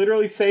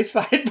literally say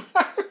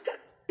sidebar?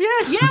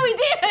 Yes. Yeah, we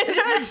did.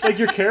 Like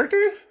your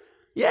characters?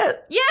 Yeah.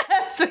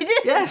 Yes, we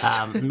did. Yes.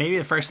 Maybe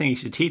the first thing you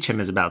should teach him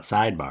is about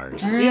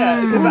sidebars.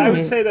 Yeah, because I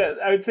would say that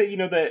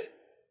that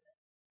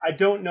I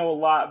don't know a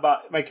lot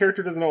about my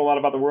character. Doesn't know a lot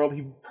about the world.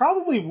 He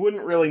probably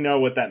wouldn't really know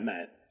what that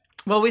meant.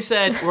 Well, we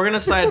said we're gonna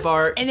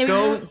sidebar. And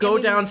then go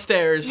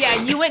downstairs.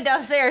 Yeah, you went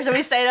downstairs and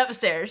we stayed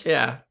upstairs.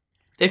 Yeah.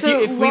 If So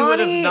we would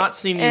have Lonnie not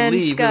seen you and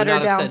leave, we would Scott are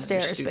not have said you're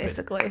downstairs, stupid.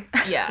 basically.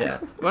 Yeah. Yeah.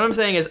 What I'm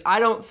saying is, I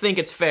don't think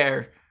it's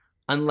fair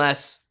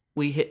unless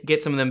we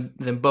get some of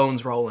them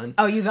bones rolling.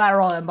 Oh, you gotta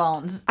roll in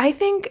bones. I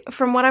think,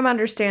 from what I'm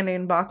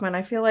understanding, Bachman,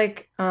 I feel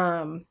like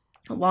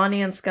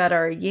Lonnie and Scott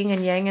are yin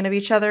and yang of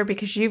each other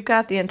because you've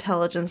got the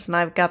intelligence and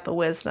I've got the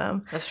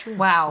wisdom. That's true.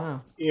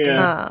 Wow.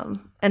 Yeah.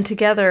 And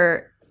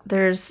together,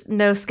 there's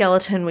no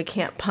skeleton we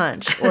can't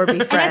punch or be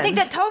friends. And I think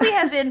that Toby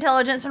has the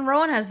intelligence and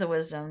Rowan has the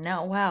wisdom.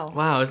 No, wow.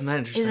 Wow, isn't that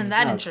interesting? Isn't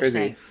that That's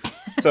interesting? crazy.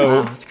 So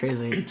Wow, that's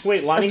crazy.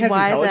 wait, Lonnie This has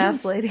wise intelligence.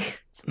 ass lady.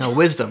 No,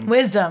 wisdom.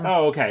 Wisdom.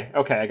 Oh, okay,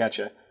 I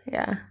gotcha.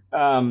 Yeah.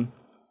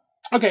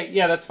 Okay,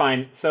 yeah, that's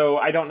fine. So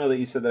I don't know that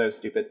you said that I was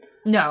stupid.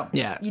 No.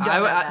 Yeah. You don't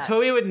know that.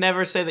 Toby would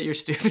never say that you're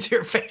stupid to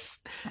your face.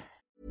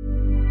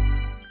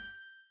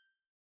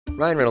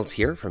 Ryan Reynolds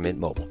here from Mint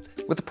Mobile.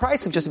 With the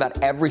price of just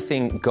about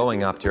everything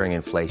going up during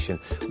inflation,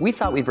 we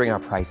thought we'd bring our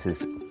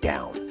prices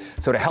down.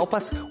 So to help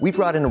us, we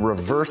brought in a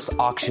reverse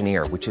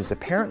auctioneer, which is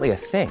apparently a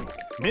thing.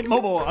 Mint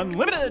Mobile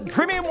Unlimited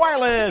Premium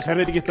Wireless. How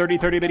to get 30,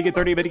 30, bit to get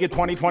 30, bit to get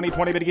 20, 20,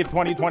 20, bit to get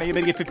 20, 20,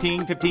 bit to get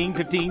 15, 15,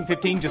 15,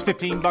 15, just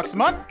 $15 a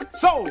month?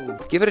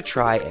 Sold! Give it a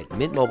try at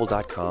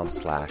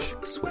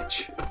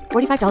mintmobile.com/switch.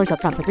 $45 up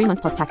front for 3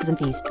 months plus taxes and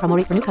fees. Promo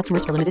rate for new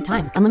customers for limited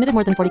time. Unlimited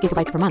more than 40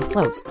 gigabytes per month.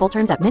 Slows full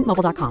terms at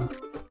mintmobile.com.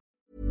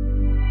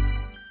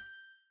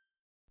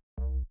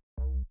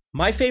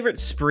 My favorite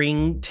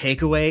spring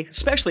takeaway,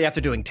 especially after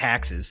doing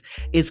taxes,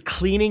 is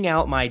cleaning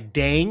out my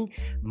dang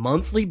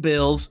monthly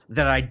bills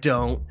that I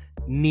don't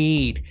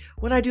need.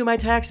 When I do my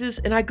taxes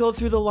and I go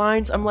through the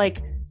lines, I'm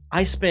like,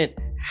 I spent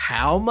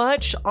how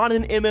much on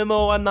an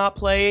MMO I'm not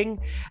playing?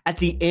 At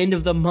the end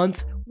of the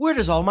month, where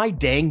does all my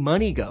dang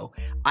money go?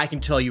 I can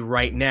tell you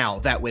right now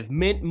that with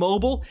Mint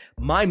Mobile,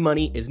 my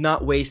money is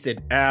not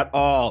wasted at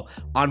all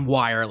on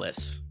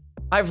wireless.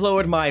 I've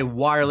lowered my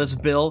wireless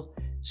bill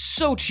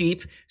so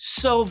cheap,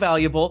 so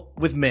valuable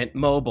with Mint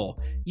Mobile.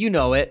 You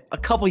know it. A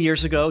couple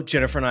years ago,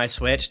 Jennifer and I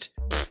switched.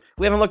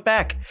 We haven't looked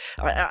back.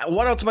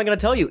 What else am I going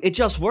to tell you? It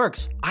just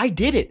works. I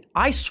did it.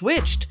 I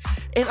switched.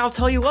 And I'll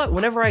tell you what,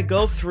 whenever I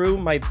go through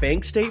my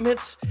bank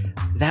statements,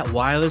 that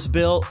wireless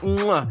bill,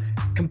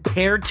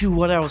 compared to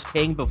what I was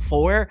paying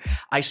before,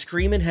 I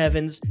scream in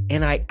heavens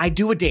and I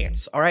do a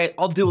dance, all right?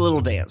 I'll do a little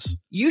dance.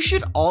 You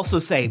should also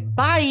say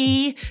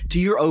bye to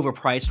your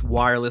overpriced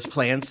wireless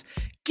plans.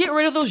 Get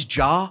rid of those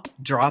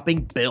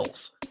jaw-dropping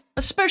bills,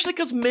 especially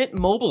because Mint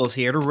Mobile is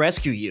here to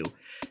rescue you.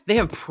 They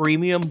have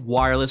premium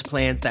wireless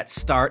plans that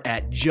start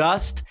at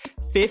just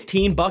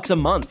 $15 a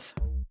month.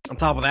 On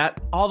top of that,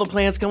 all the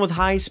plans come with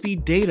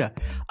high-speed data,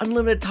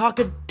 unlimited talk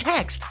and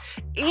text,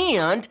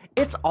 and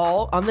it's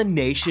all on the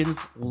nation's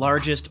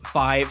largest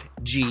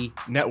 5G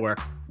network.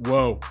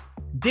 Whoa.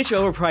 Ditch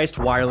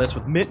overpriced wireless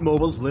with Mint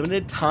Mobile's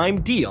limited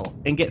time deal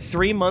and get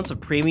 3 months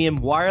of premium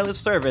wireless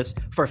service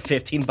for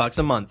 $15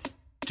 a month.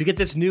 To get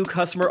this new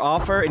customer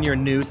offer and your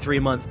new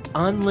 3-month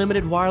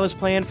unlimited wireless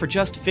plan for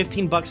just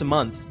 $15 a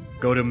month,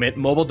 go to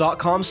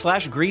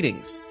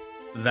mintmobile.com/greetings.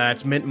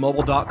 That's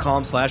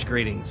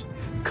mintmobile.com/greetings.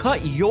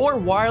 Cut your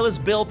wireless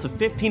bill to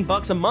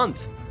 $15 a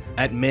month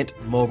at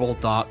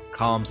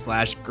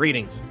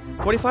mintmobile.com/greetings.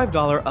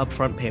 $45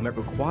 upfront payment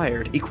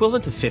required,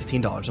 equivalent to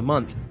 $15 a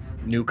month.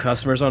 New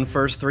customers on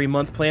first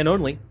 3-month plan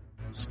only.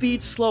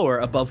 Speed slower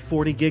above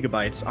 40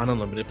 gigabytes on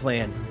unlimited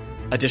plan.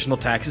 Additional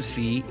taxes,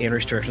 fee, and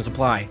restrictions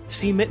apply.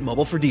 See Mint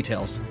Mobile for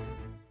details.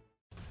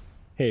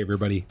 Hey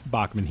everybody,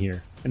 Bachman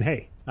here. And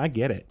hey, I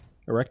get it.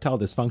 Erectile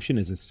dysfunction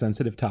is a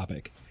sensitive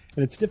topic,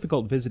 and it's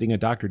difficult visiting a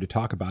doctor to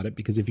talk about it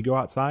because if you go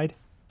outside,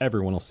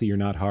 everyone will see you're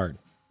not hard.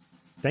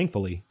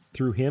 Thankfully,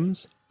 through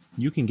HIMS,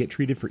 you can get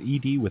treated for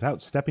ED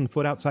without stepping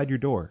foot outside your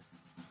door.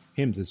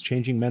 HIMS is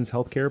changing men's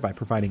healthcare by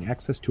providing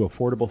access to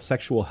affordable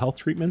sexual health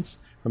treatments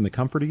from the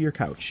comfort of your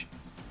couch.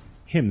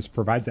 HIMS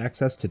provides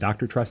access to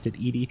doctor-trusted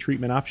ED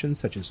treatment options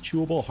such as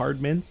chewable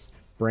hard mints,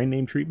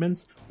 brand-name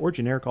treatments, or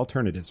generic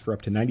alternatives for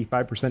up to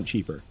 95%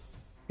 cheaper.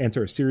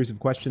 Answer a series of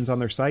questions on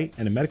their site,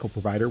 and a medical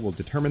provider will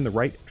determine the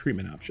right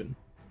treatment option.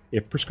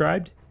 If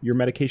prescribed, your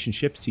medication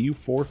ships to you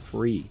for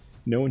free,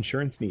 no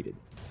insurance needed.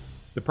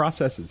 The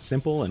process is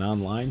simple and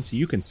online, so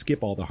you can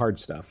skip all the hard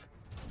stuff.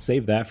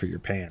 Save that for your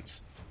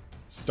pants.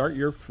 Start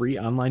your free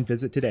online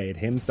visit today at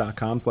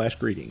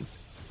hims.com/greetings.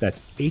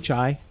 That's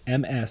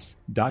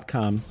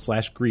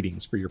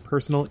HIMS.com/greetings for your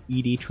personal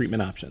ED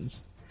treatment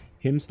options.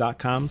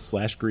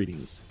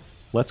 hims.com/greetings.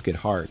 Let's get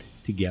hard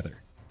together.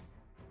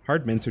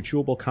 Hard mints are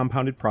chewable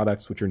compounded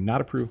products which are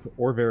not approved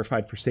or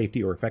verified for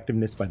safety or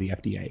effectiveness by the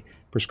FDA.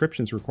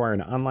 Prescriptions require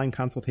an online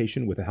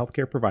consultation with a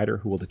healthcare provider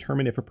who will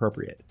determine if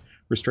appropriate.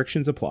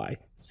 Restrictions apply.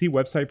 See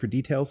website for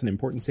details and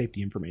important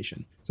safety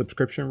information.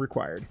 Subscription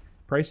required.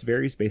 Price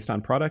varies based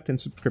on product and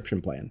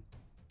subscription plan.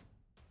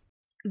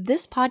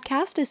 This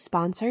podcast is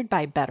sponsored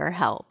by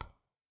BetterHelp.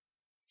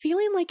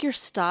 Feeling like you're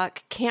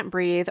stuck, can't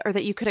breathe, or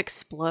that you could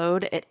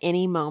explode at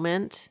any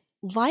moment?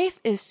 Life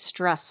is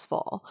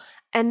stressful.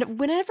 And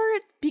whenever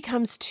it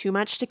becomes too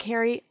much to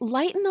carry,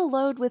 lighten the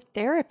load with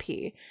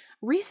therapy.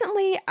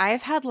 Recently,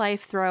 I've had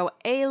life throw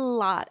a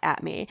lot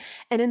at me,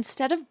 and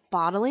instead of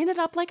bottling it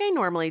up like I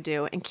normally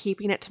do and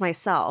keeping it to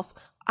myself,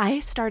 I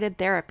started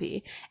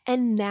therapy,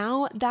 and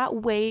now that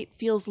weight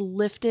feels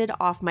lifted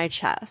off my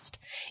chest.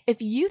 If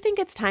you think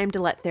it's time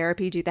to let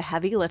therapy do the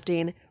heavy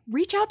lifting,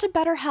 reach out to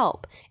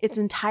BetterHelp. It's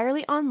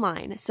entirely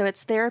online, so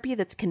it's therapy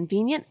that's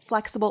convenient,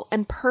 flexible,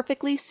 and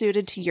perfectly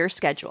suited to your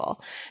schedule.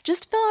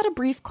 Just fill out a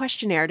brief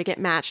questionnaire to get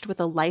matched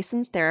with a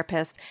licensed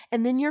therapist,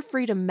 and then you're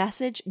free to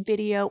message,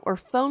 video, or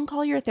phone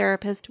call your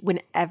therapist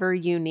whenever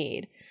you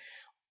need.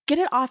 Get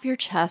it off your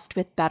chest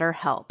with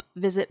BetterHelp.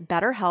 Visit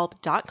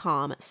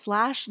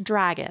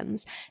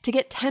betterhelp.com/dragons to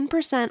get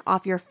 10%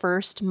 off your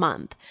first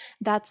month.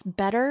 That's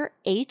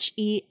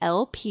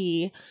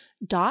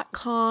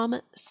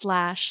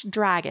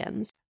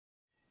betterhelp.com/dragons.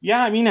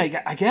 Yeah, I mean,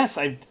 I guess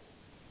I've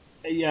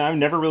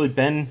never really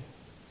been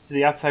to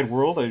the outside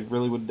world. I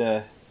really would.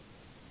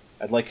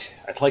 I'd like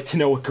to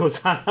know what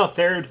goes on out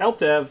there. It'd help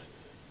to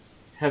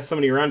have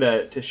somebody around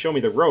to show me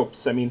the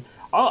ropes. I mean,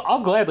 I'll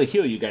gladly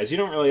heal you guys. You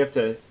don't really have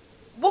to.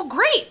 Well,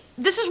 great.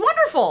 This is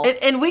wonderful.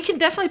 And we can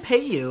definitely pay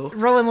you.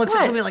 Rowan looks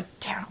at me like,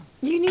 Daryl.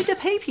 You need to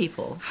pay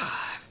people.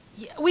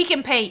 Yeah, we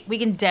can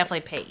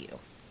definitely pay you.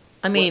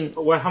 I mean,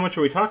 how much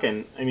are we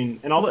talking? I mean,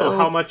 and also,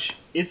 how much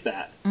is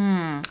that?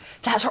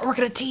 That's what we're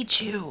gonna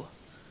teach you.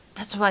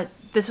 That's what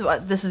this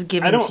is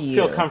given to you. I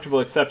don't feel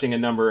comfortable accepting a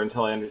number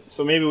until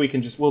so maybe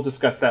we'll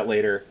discuss that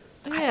later.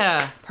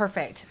 Yeah.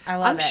 Perfect. I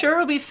love it. I'm sure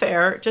it'll be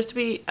fair, just to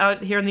be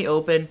out here in the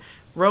open.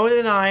 Rowan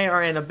and I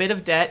are in a bit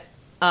of debt.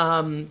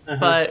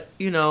 But,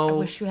 you know... I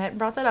wish you hadn't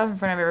brought that up in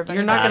front of everybody.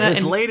 You're not gonna...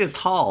 His latest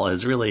haul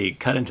is really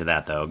cut into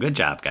that, though. Good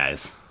job,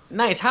 guys.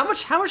 Nice. How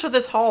much of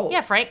this haul?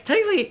 Yeah, Frank.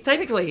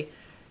 Technically,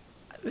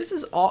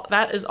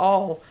 that is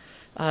all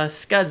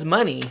Scud's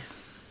money.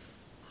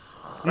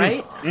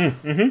 Right? I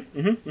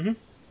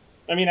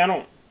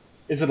mean,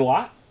 is it a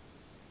lot?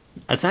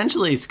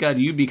 Essentially, Scud,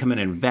 you become an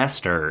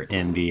investor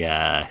in the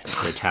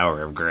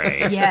Tower of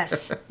Grey.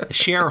 Yes. A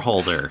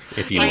shareholder,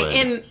 if you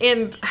would.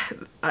 And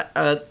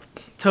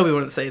Toby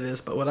wouldn't say this,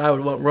 but what I would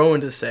want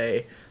Rowan to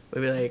say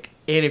would be like,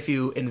 and if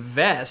you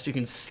invest, you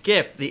can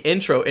skip the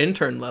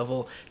intern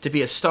level to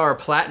be a star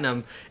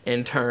platinum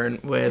intern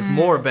with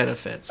more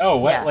benefits. Oh,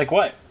 what? Yeah. Like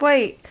what?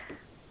 Wait,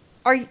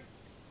 are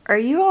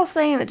you all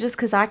saying that just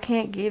because I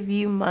can't give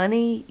you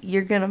money,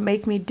 you're gonna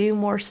make me do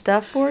more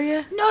stuff for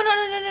you? No.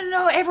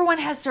 Everyone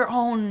has their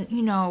own,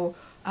 things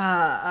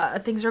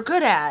they're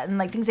good at and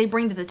like things they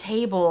bring to the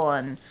table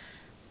and.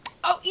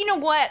 Oh, you know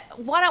what?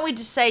 Why don't we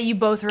just say you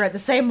both are at the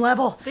same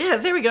level? Yeah,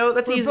 there we go.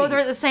 That's easy. You both are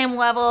at the same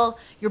level.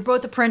 You're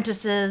both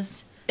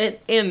apprentices.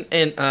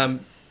 And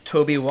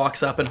Toby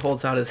walks up and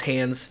holds out his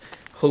hands,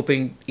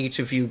 hoping each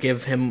of you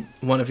give him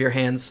one of your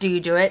hands. Do you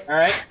do it? All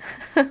right.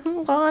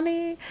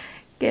 Lonnie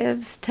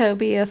gives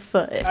Toby a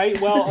foot.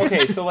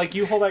 Okay, so like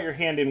you hold out your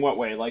hand in what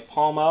way? Like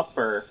palm up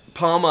or?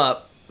 Palm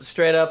up.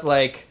 Straight up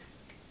like...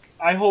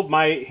 I hold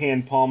my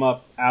hand palm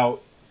up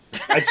out.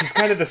 It's just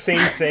kind of the same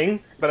thing,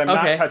 but I'm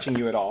not touching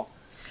you at all.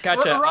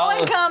 Gotcha.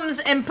 Rowan comes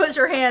and puts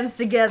her hands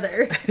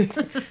together.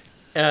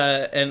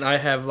 And I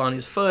have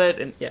Lonnie's foot,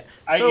 and yeah.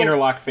 I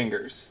interlock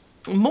fingers.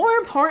 More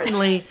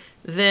importantly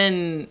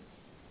than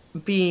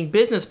being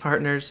business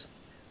partners,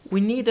 we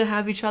need to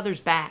have each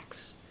other's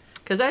backs.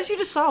 Because as you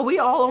just saw, we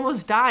all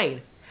almost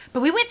died.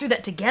 But we went through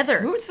that together.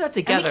 And we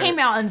came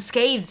out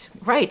unscathed.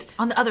 Right.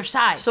 On the other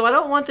side. So I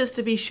don't want this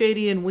to be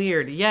shady and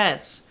weird.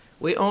 Yes,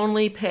 we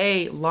only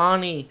pay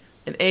Lonnie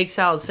an egg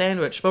salad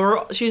sandwich, but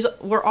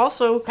we're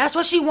also... That's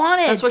what she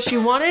wanted. That's what she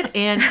wanted,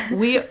 and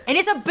we... And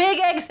it's a big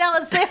egg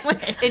salad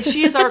sandwich. And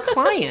she is our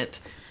client,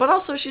 but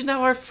also she's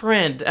now our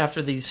friend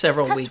after the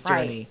several-week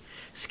journey.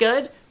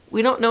 Scud,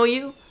 we don't know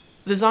you.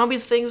 The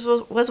zombies thing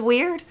was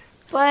weird,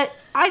 but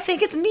I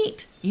think it's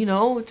neat, to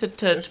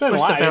push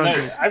the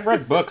boundaries. I've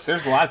read books.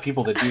 There's a lot of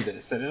people that do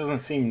this, and it doesn't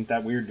seem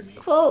that weird to me.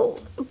 Well,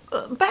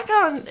 back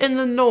on in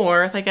the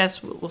north, I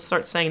guess we'll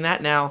start saying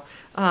that now.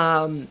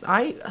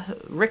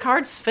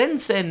 Rickard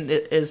Svensson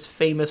is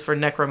famous for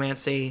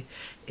necromancy,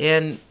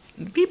 and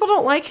people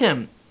don't like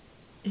him.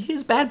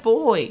 He's a bad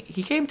boy.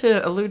 He came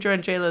to Aludra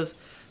and Jayla's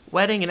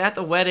wedding, and at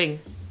the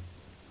wedding,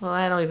 well,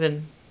 I don't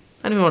even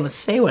want to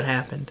say what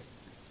happened.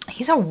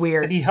 He's a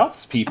weird... And he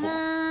helps people.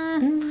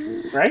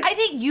 right? I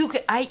think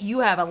you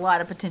have a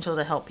lot of potential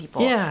to help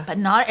people. Yeah. But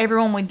not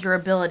everyone with your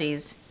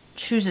abilities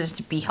chooses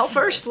to be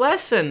helpful. First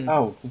lesson.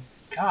 Oh,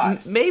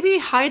 God. Maybe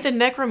hide the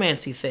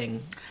necromancy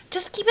thing.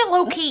 Just keep it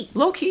low key.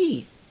 Low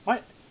key.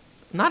 What?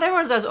 Not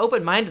everyone's as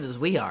open-minded as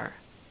we are.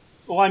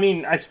 Well, I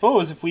mean, I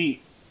suppose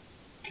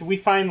can we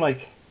find, like...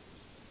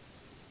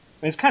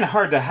 I mean, it's kind of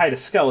hard to hide a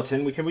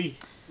skeleton. Can we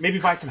maybe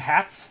buy some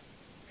hats?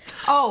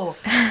 Oh.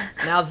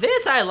 Now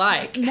this I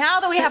like. Now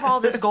that we have all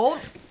this gold,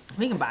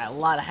 we can buy a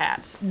lot of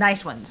hats.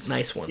 Nice ones.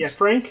 Nice ones. Yeah,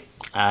 Frank?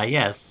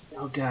 Yes.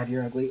 Oh, God,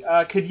 you're ugly.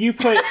 Could you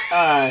put...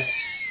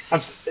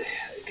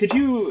 could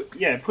you...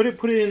 Yeah, put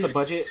it in the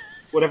budget,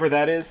 whatever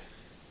that is.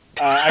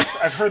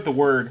 I've heard the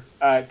word,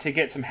 to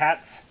get some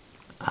hats.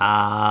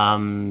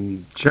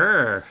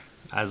 Sure.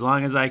 As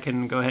long as I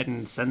can go ahead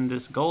and send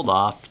this gold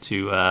off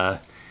to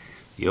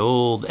the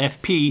old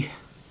FP.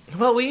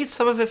 Well, we need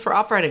some of it for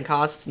operating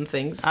costs and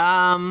things.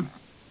 I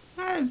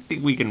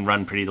think we can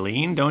run pretty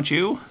lean, don't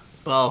you?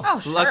 Well,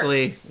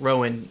 luckily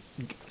Rowan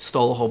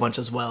stole a whole bunch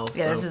as well.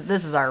 Yeah, so.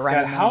 this is our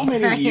running God, how money.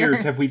 many years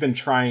have we been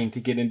trying to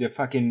get into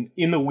fucking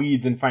in the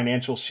weeds and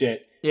financial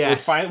shit?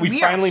 Yes. We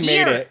finally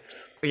made it.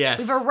 Yes.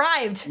 We've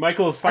arrived.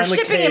 Michael is finally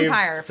Our shipping caved.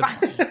 empire.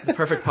 Finally. The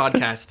perfect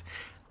podcast.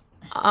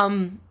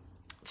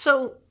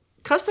 So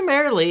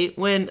customarily,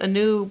 when a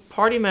new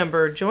party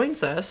member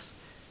joins us,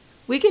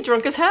 we get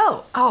drunk as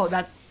hell. Oh,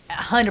 that's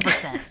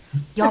 100%.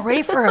 Y'all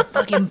ready for a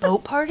fucking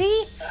boat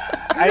party?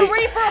 Are you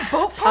ready for a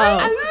boat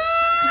party?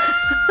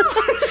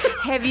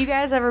 Have you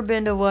guys ever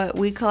been to what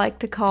we like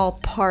to call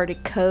Party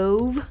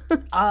Cove?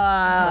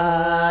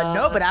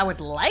 No, but I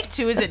would like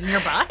to. Is it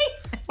nearby?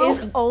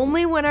 It's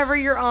only whenever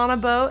you're on a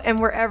boat, and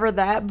wherever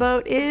that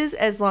boat is,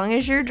 as long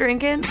as you're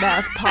drinking,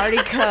 that's Party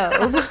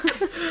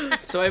Cove.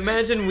 So I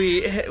imagine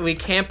we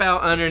camp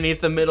out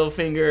underneath the middle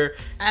finger.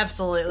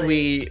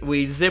 Absolutely.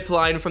 We zip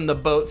line from the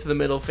boat to the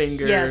middle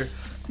finger. Yes.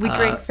 We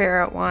drink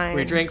ferret wine.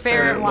 We drink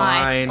ferret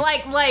wine.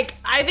 Like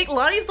I think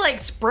Lonnie's like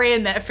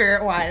spraying that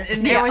ferret wine,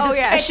 and everyone's just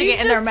catching she's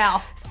it in their just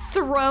mouth.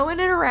 Throwing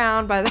it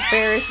around by the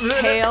ferret's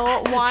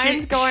tail.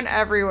 Wine's going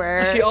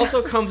everywhere. She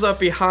also comes up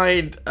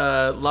behind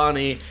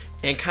Lonnie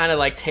and kind of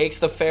like takes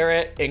the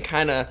ferret and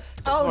kind of...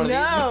 Oh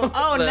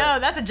no,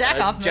 that's a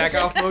jack-off motion.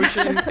 Jack-off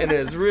motion, and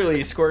is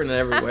really squirting it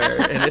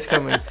everywhere, and it's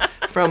coming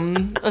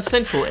from a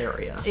central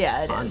area.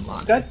 Yeah, it is.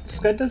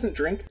 Scud doesn't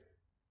drink.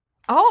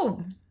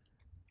 Oh.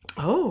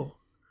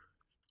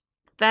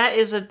 That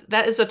is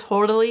a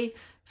totally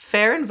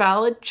fair and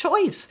valid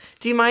choice.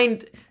 Do you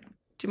mind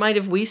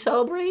if we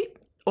celebrate,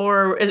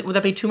 or would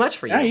that be too much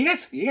for you? Yeah, you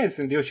guys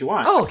can do what you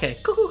want. Oh, okay.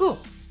 Cool.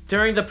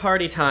 During the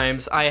party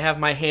times, I have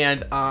my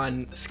hand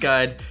on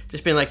Scud,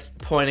 just being like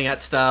pointing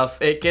at stuff.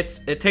 It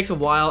takes a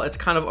while. It's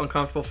kind of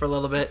uncomfortable for a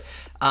little bit,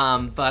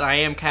 but I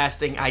am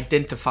casting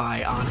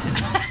Identify on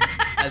him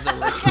as a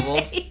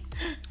ritual.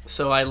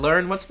 So I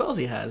learn what spells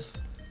he has.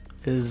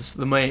 Is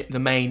the main thing I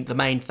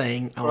want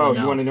to know.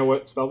 You want to know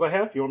what spells I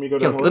have? You want me to go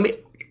down the let list?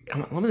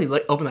 me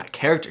open that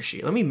character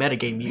sheet. Let me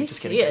metagame you.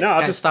 Just kidding. No,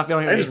 I'll just stop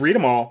yelling at me. I just read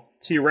them all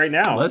to you right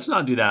now. Let's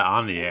not do that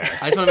on the air.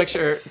 I just want to make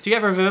sure. Do you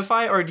have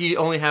Revivify, or do you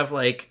only have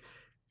like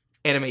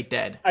Animate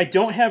Dead? I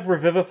don't have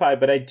Revivify,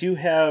 but I do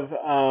have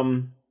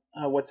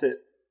what's it?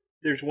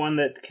 There's one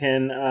that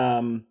can.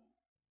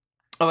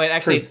 Oh wait,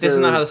 actually, this is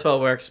not how the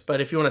spell works. But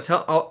if you want to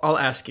tell, I'll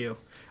ask you.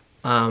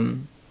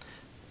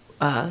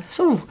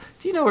 So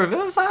do you know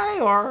Revivify,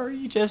 or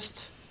you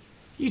just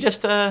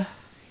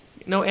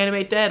know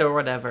Animate Dead or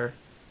whatever?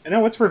 I know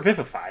what's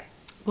Revivify.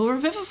 Well,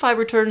 Revivify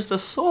returns the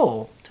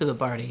soul to the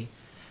party.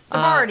 The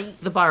party.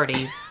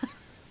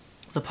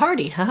 The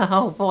party.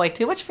 Oh boy,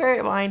 too much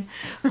ferret wine.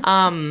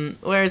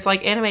 Whereas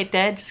like Animate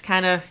Dead just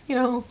kind of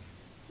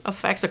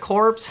affects a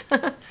corpse.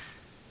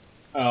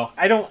 Oh,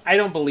 I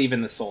don't believe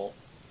in the soul.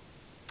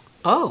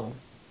 Oh.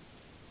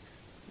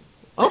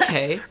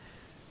 Okay.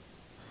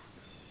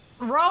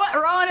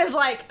 Rowan is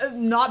like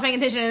not paying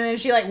attention, and then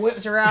she like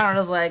whips around and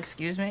is like,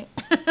 "Excuse me."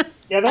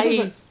 Yeah,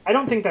 I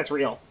don't think that's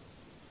real.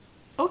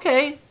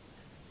 Okay.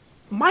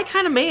 My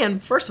kind of man.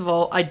 First of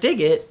all, I dig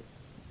it.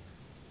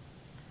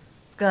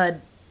 It's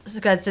good. This is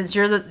good. Since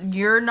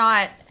you're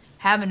not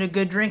having a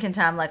good drinking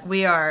time like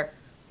we are,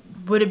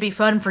 would it be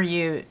fun for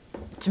you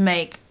to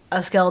make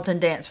a skeleton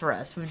dance for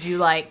us? Would you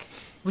like that?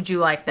 Would you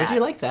like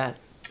that?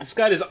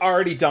 Scott is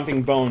already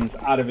dumping bones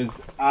out of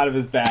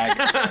his bag.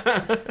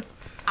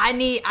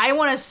 I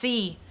want to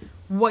see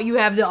what you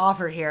have to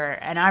offer here,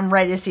 and I'm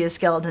ready to see a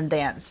skeleton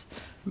dance.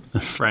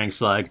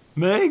 Frank's like,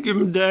 make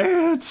him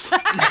dance.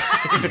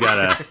 He's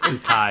got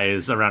his tie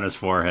is around his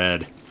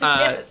forehead.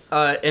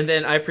 And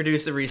then I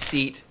produce a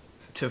receipt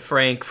to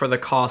Frank for the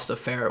cost of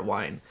ferret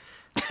wine.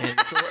 And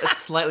it's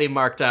slightly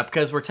marked up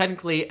because we're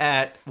technically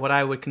at what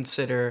I would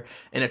consider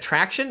an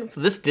attraction.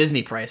 So this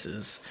Disney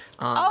prices.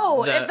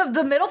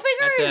 The middle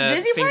finger is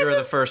Disney finger prices? of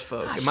the first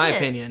folk, in my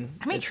opinion.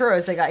 How many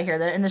churros they got here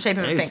that in the shape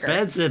of a finger?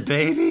 Expensive,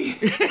 baby.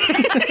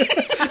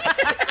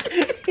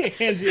 He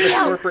hands you the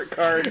corporate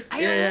card.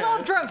 I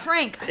love drunk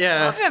Frank. I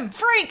Yeah. love him.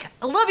 Frank,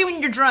 I love you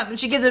when you're drunk. And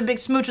she gives him a big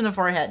smooch on the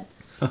forehead.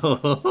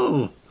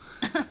 Oh.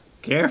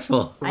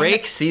 Careful.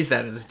 Rake sees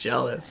that as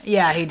jealous.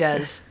 Yeah, he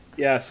does.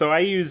 Yeah, so I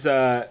use,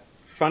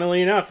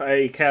 funnily enough,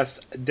 I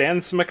cast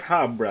Dance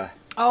Macabre.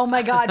 Oh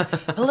my god.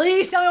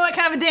 Please tell me what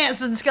kind of a dance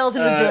the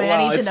skeleton is doing.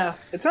 I need to know.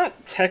 It's not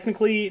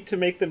technically to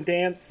make them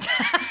dance,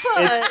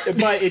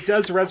 but it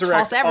does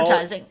resurrect. False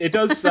advertising. It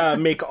does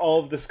make all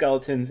of the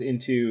skeletons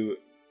into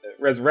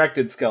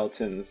resurrected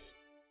skeletons,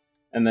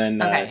 and then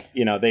they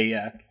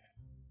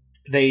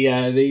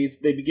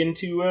begin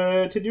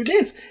to do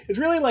dance. It's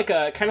really like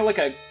a kind of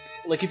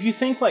like if you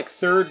think like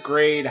third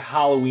grade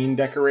Halloween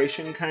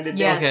decoration kind of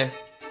dance. Yes.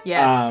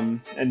 Yes.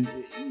 And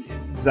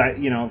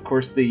of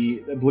course,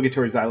 the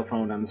obligatory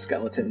xylophone on the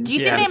skeleton. Do you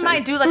think they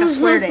might do like a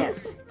square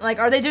dance? Like,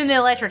 are they doing the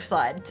electric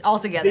slide all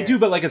together? They do,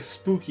 but like a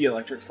spooky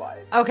electric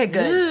slide. Okay,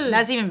 good.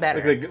 That's even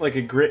better. Like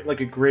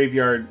a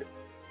graveyard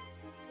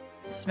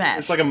smash.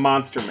 It's like a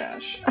monster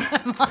mash.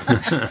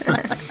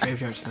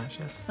 Graveyard smash,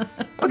 yes.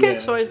 Okay,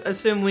 so I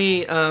assume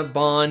we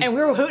bond. And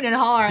we were hooting and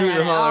hollering. Hooting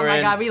and hollering. Oh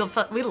my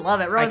god, we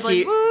love it. Rowan's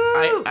like,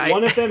 woo!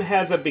 One of them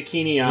has a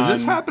bikini on. Is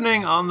this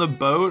happening on the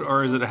boat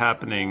or is it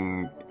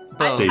happening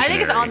stationary? I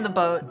think it's on the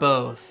boat.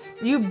 Both.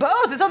 You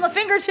both? It's on the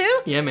finger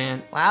too? Yeah,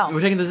 man. Wow.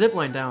 We're taking the zip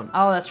line down.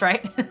 Oh, that's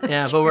right.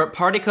 Yeah, but we're at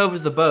Party Cove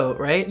is the boat,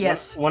 right?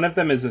 Yes. One of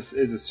them is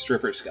a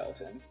stripper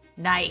skeleton.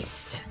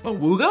 Nice. A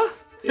wooga?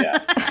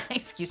 Yeah.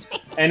 Excuse me.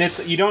 And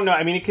you don't know.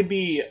 I mean, it could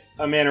be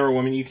a man or a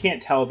woman. You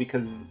can't tell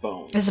because of the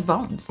bones. It's the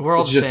bones. We're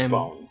all it's the just same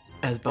bones.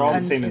 as We're all the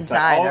bones. same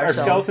Inside inside. Our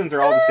skeletons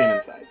are all the same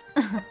inside.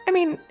 I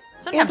mean,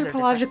 Sometimes they're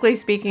anthropologically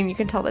speaking, you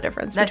can tell the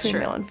difference That's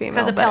between true. male and female.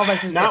 Because the but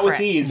pelvis is Not different. with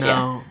these.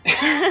 No.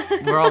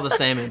 We're all the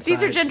same inside.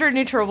 these are gender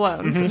neutral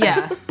bones.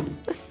 Yeah.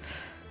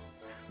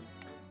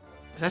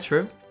 Is that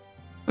true?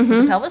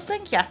 The pelvis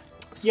thing? Yeah.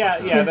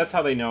 Yeah. That's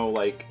how they know.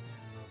 Like,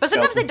 But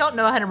sometimes they don't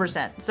know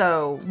 100%,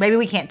 so maybe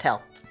we can't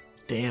tell.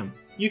 Damn.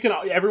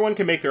 Everyone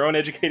can make their own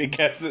educated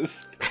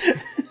guesses.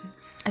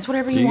 It's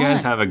whatever So you you want.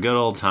 guys have a good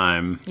old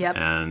time. Yep.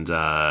 And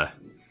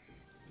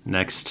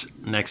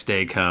next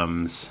day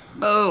comes.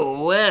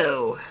 Oh,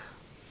 whoa.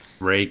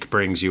 Rake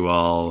brings you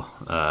all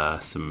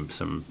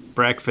some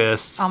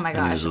breakfast. Oh my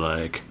And he's gosh.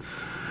 like,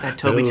 That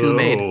Toby 2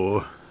 made.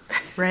 "Hello."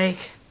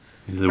 Rake.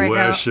 He's like, Break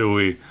where out.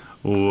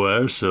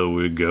 shall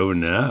we go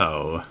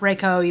now?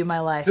 Rake, oh, you my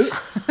life.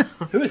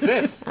 Who is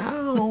this?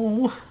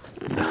 Oh.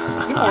 Good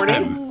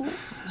morning.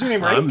 Is your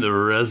name Rake? I'm the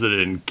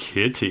resident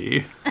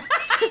kitty.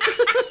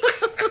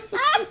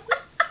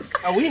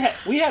 Oh,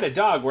 we had a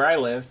dog where I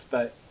lived,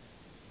 but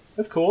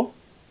that's cool.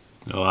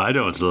 Oh, I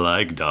don't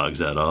like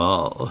dogs at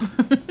all.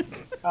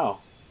 Oh.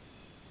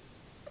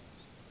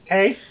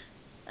 Okay.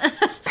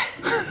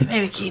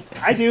 Maybe keep.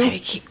 I do.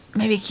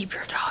 Maybe keep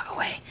your dog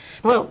away.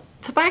 Well,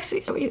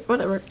 Tabaxi, I mean,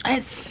 whatever.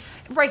 It's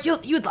Rake.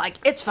 You'd like.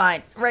 It's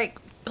fine. Rake,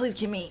 please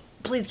give me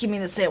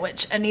the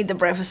sandwich. I need the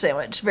breakfast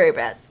sandwich very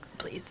bad.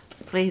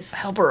 Please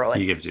help her, Rowan.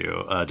 He gives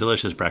you a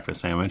delicious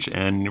breakfast sandwich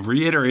and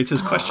reiterates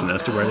his question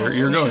as to where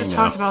you're going now.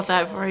 Talked about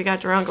that before he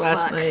got drunk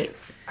last Fuck. night.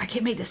 I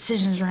can't make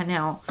decisions right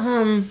now.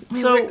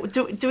 So,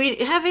 do we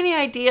have any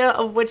idea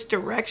of which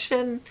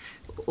direction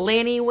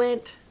Lanny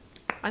went?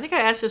 I think I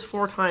asked this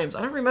 4 times.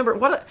 I don't remember.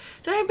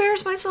 Did I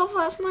embarrass myself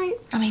last night?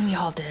 I mean, we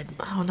all did.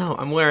 Oh, no.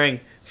 I'm wearing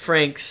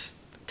Frank's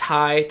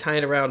tie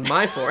tying around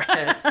my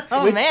forehead.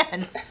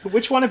 Man.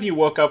 Which one of you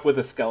woke up with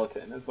a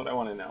skeleton is what I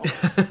want to know.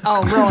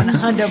 Oh, Rowan,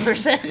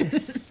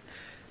 100%.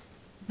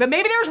 But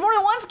maybe there was more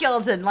than one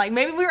skeleton. Like,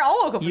 maybe we were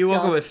all woke up with You woke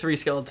up skeletons. with 3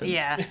 skeletons.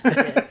 Yeah.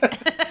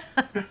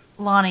 I did.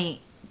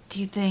 Lonnie, do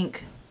you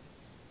think...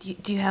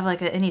 Do you have,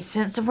 like, any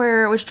sense of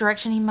which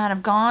direction he might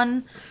have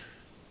gone?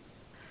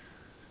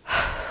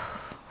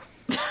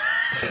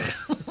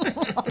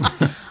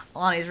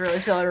 Lonnie's really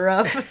feeling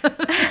rough.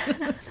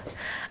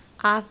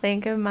 I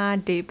think in my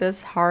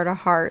deepest heart of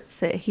hearts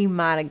that he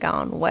might have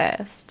gone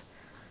west.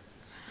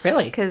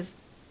 Really? Because,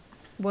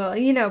 well,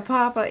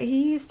 Papa,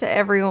 he used to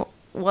every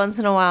once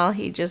in a while,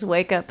 he'd just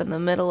wake up in the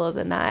middle of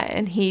the night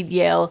and he'd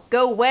yell,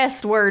 "Go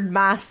westward,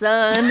 my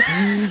son."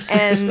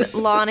 And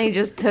Lonnie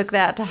just took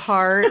that to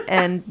heart.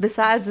 And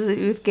besides the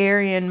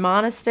Uthgarian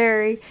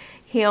monastery,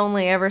 he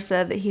only ever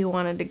said that he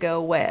wanted to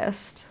go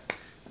west.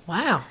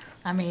 Wow.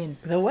 I mean,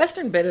 the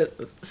western bit of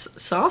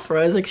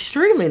Sothra is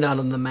extremely not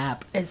on the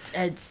map. This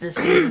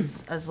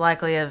is as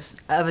likely as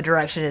of a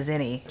direction as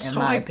any, in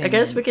my opinion. I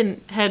guess we can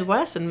head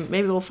west and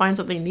maybe we'll find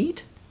something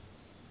neat.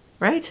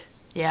 Right?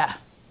 Yeah.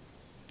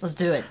 Let's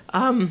do it.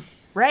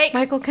 Right.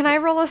 Michael, can I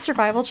roll a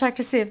survival check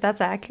to see if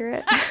that's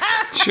accurate?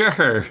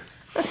 Sure.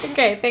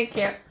 Okay, thank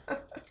you.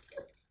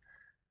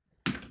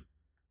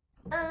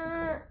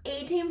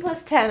 18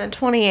 plus 10 and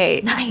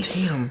 28. Nice.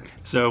 Damn.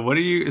 So what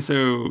do you...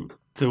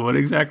 So what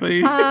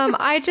exactly?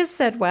 I just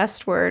said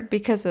westward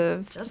because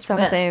of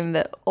something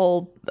that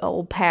old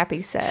old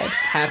Pappy said.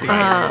 Pappy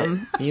said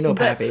it. You know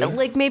Pappy. But,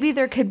 like, maybe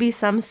there could be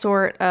some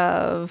sort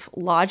of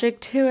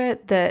logic to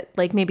it that,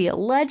 like, maybe a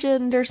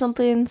legend or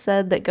something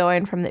said that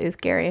going from the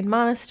Uthgarian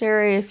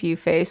monastery, if you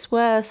face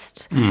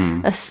west,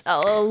 a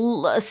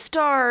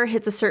star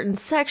hits a certain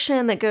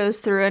section that goes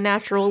through a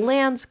natural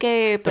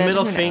landscape. The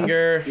middle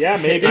finger. Yeah,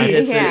 maybe.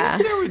 I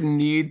think there would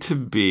need to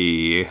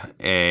be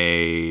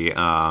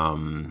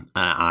an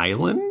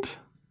island.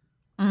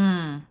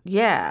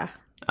 Yeah.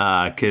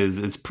 Because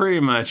it's pretty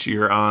much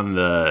you're in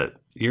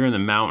the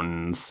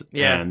mountains,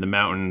 and the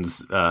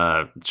mountains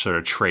sort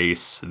of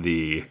trace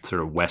the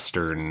sort of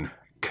western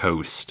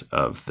coast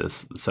of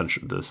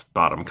this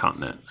bottom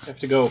continent. You have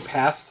to go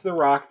past the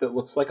rock that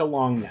looks like a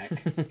long neck.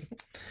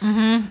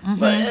 Do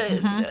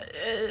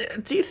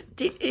you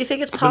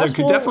think it's possible? But there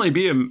could definitely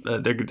be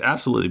there could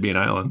absolutely be an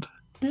island.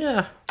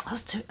 Yeah.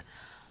 Let's do.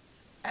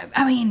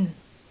 I mean,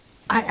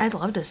 I'd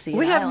love to see.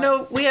 We have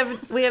y'all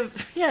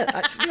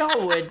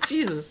would.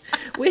 Jesus.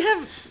 We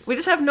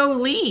just have no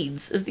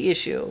leads is the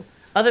issue.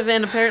 Other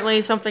than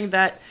apparently something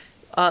that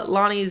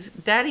Lonnie's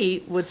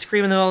daddy would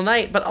scream in the middle of the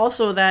night, but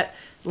also that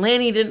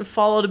Lanny didn't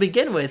follow to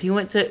begin with. He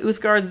went to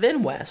Uthgard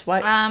then west.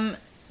 Why?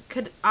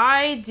 Could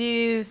I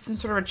do some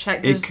sort of a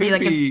check to It see could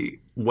like be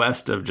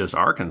west of just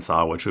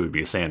Arkansas, which would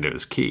be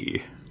Sandoz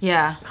Key.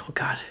 Yeah. Oh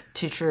God.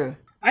 Too true.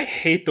 I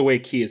hate the way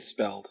key is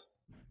spelled.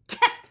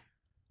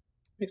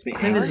 Makes me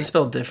I think this is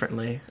spelled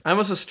differently. I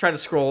almost just tried to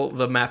scroll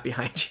the map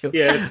behind you.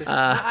 Yeah.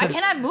 I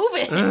cannot move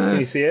it. Can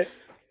you see it?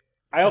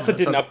 I also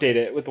didn't update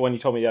it with the one you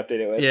told me to update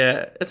it with.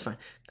 Yeah, it's fine.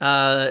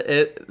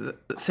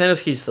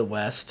 Sandoz Key's to the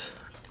west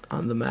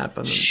on the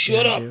map.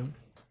 Shut up.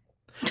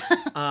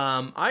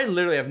 I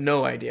literally have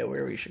no idea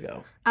where we should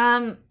go.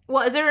 Well,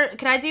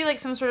 can I do like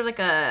some sort of like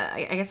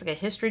I guess like a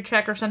history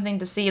check or something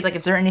to see like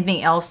if there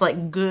anything else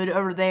like good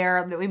over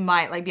there that we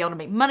might like be able to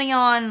make money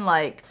on,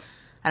 like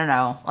I don't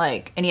know,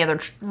 like any other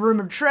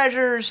rumored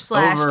treasures /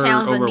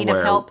 towns that need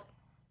where? help.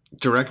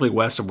 Directly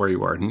west of where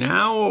you are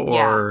now,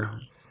 or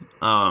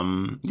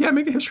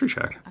make a history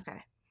check. Okay.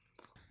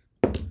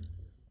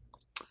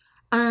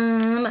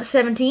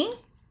 17.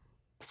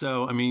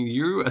 So, I mean,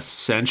 you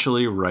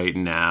essentially right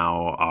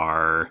now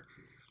are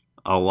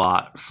a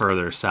lot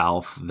further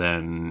south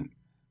than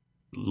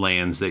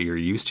lands that you're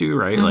used to,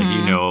 right? Like,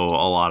 you know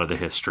a lot of the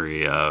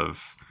history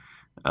of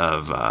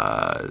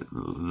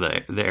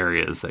the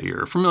areas that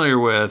you're familiar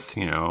with,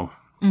 you know,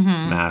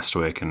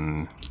 Mastwick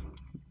and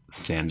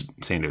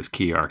Sandoz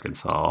Key,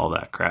 Arkansas, all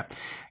that crap.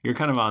 You're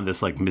kind of on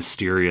this, like,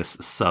 mysterious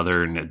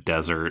southern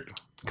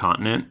desert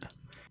continent.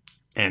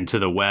 And to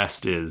the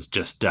west is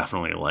just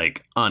definitely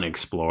like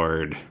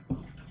unexplored,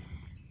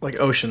 like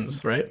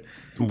oceans, right?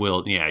 You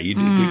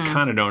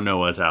kind of don't know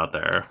what's out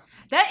there.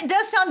 That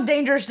does sound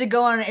dangerous to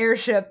go on an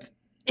airship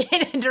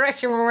in a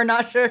direction where we're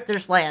not sure if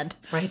there's land.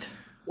 Right.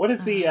 What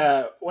is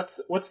the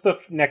what's the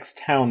next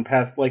town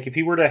past? Like, if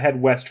you were to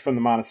head west from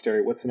the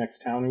monastery, what's the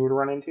next town we would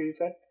run into? You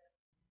said.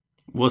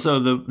 Well, so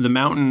the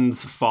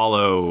mountains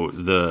follow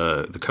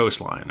the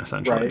coastline,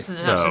 essentially. Right.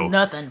 So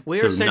nothing.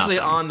 We're essentially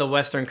on the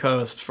western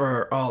coast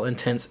for all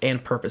intents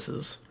and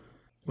purposes,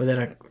 within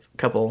a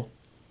couple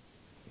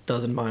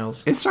dozen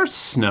miles. It starts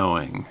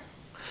snowing.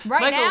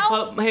 Right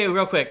Michael, hey,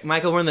 real quick.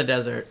 Michael, we're in the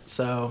desert,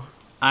 so...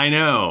 I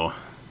know.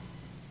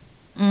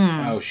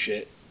 Oh,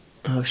 shit.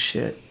 Oh,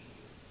 shit.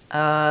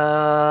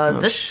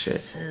 This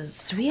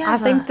is... Do we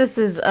have I think this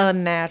is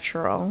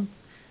unnatural.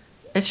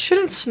 It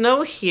shouldn't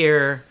snow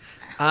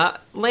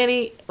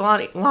Lonnie,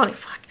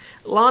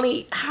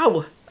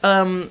 how?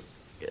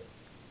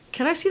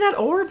 Can I see that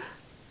orb?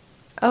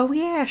 Oh,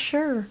 yeah,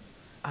 sure.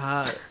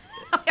 I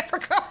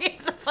forgot we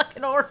have the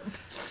fucking orb.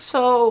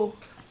 So,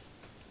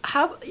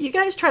 how you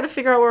guys try to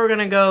figure out where we're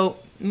gonna go?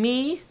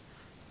 Me,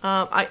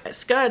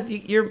 Scud,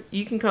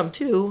 you can come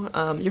too.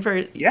 You're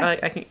very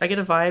I get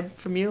a vibe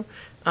from you.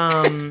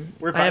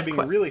 We're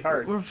vibing really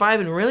hard. We're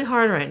vibing really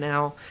hard right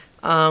now.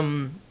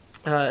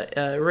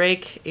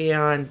 Rake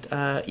and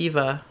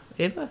Eva.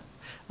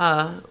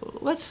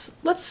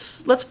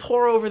 Let's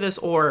pour over this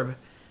orb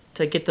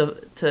to get the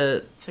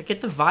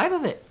vibe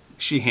of it.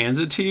 She hands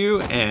it to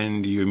you,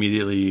 and you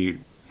immediately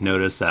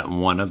notice that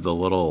one of the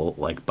little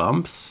like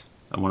bumps,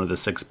 one of the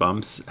 6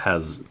 bumps,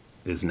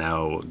 is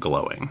now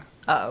glowing.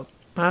 Oh.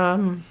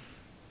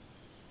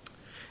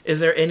 Is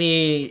there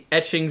any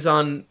etchings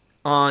on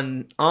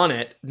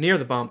it near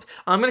the bump?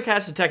 I'm gonna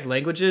cast Detect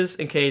Languages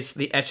in case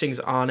the etchings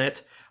on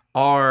it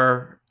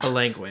are a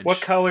language.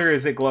 What color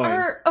is it glowing?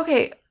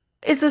 Okay.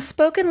 Is a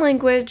spoken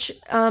language,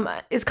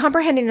 is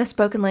comprehending a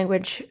spoken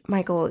language,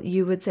 Michael,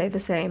 you would say the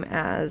same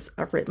as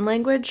a written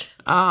language?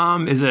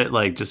 Is it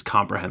like just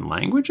comprehend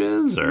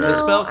languages, or the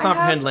spell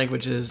comprehend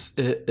languages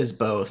is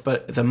both,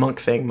 but the monk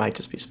thing might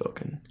just be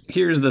spoken.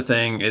 Here's the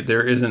thing: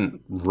 there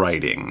isn't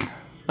writing.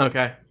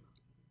 Okay.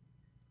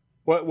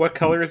 What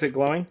color is it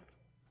glowing?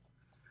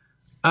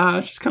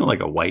 It's just kind of like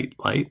a white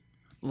light,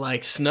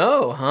 like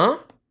snow, huh?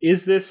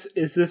 Is this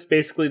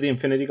basically the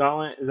Infinity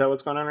Gauntlet? Is that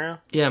what's going on right now?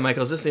 Yeah,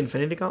 Michael, is this the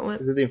Infinity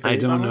Gauntlet? Is it the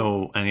Infinity Gauntlet? I don't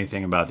know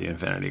anything about the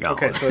Infinity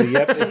Gauntlet. Okay, so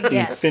yep, it's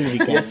the Infinity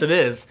Gauntlet. Yes, it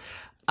is.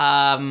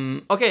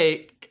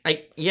 Okay.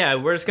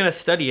 We're just gonna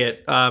study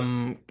it.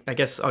 I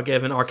guess I'll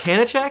give an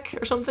Arcana check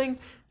or something.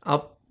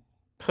 I'll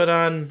put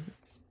on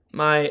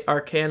my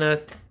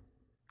Arcana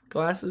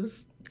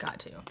glasses. Got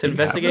to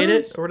investigate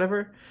it or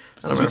whatever.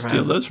 I don't Did you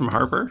steal those from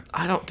Harper?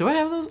 I don't. Do I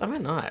have those? I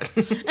might not.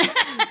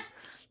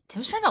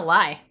 Tim's trying to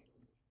lie.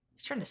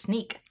 He's trying to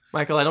sneak.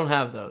 Michael, I don't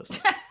have those.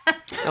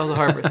 That was a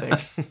Harper thing.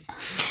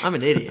 I'm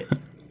an idiot.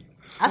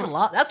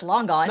 That's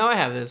long gone. No, I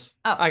have this.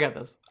 Oh. I got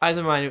those. Eyes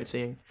of minute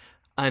seeing.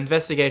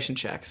 Investigation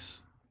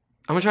checks.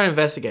 I'm gonna try to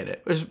investigate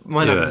it. Which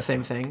might not be the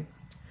same thing.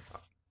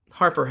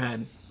 Harper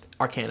had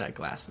Arcana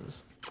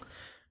glasses.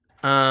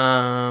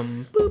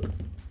 Boop.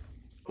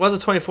 What does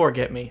a 24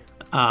 get me?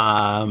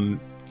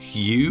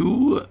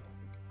 You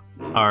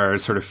are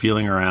sort of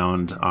feeling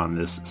around on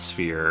this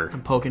sphere.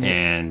 I'm poking it.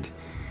 And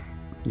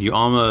you're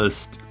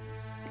almost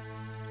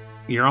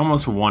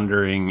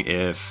wondering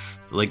if,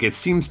 like, it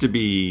seems to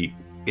be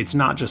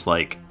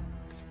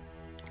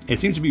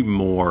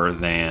more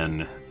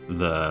than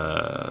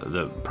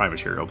the prime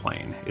material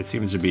plane. It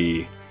seems to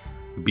be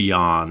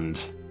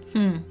beyond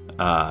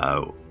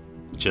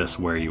just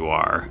where you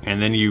are.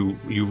 And then you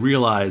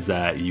realize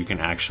that you can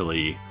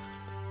actually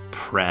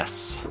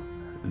press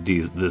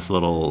this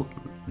little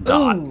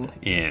dot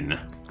in.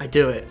 I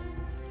do it.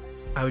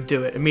 I would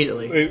do it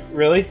immediately. Wait,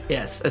 really?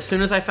 Yes. As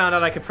soon as I found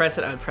out I could press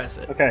it, I would press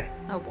it. Okay.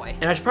 Oh boy.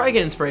 And I should probably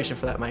get inspiration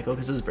for that, Michael,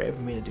 because it was brave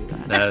of me to do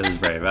that. That is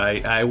brave.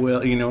 I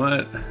will. You know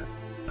what?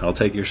 I'll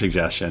take your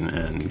suggestion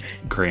and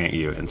grant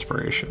you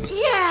inspiration.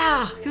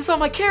 Yeah, because it's on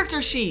my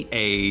character sheet.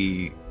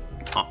 A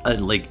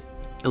like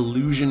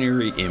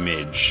illusionary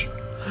image.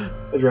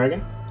 A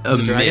dragon?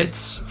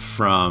 Emits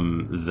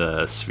from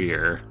the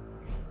sphere,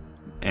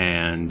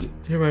 and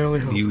you're my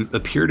only hope. You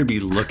appear to be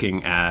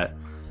looking at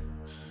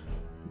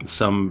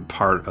some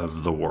part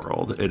of the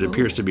world. It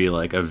appears to be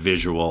like a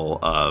visual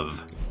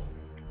of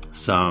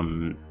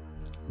some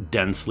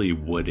densely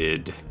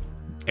wooded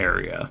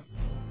area.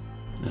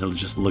 It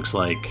just looks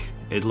like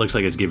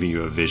it's giving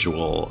you a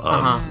visual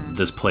of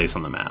this place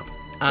on the map.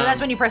 So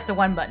that's when you press the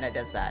one button that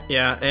does that.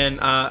 Yeah, and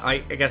I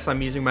guess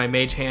I'm using my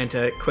mage hand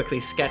to quickly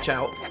sketch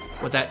out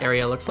what that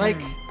area looks like,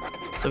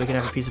 so we can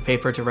have a piece of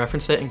paper to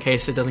reference it in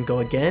case it doesn't go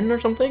again or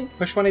something.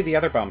 Push one of the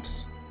other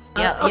bumps.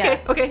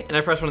 Okay. And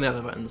I press one of the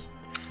other buttons.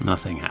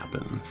 Nothing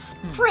happens.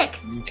 Frick!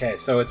 Okay,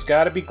 so it's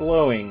got to be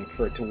glowing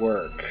for it to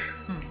work.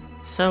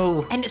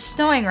 So... And it's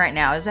snowing right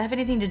now. Does that have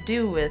anything to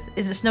do with...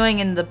 Is it snowing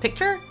in the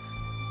picture?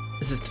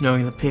 Is it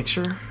snowing in the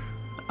picture?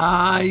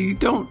 I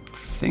don't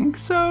think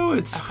so.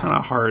 It's kind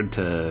of hard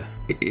to...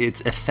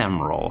 It's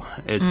ephemeral.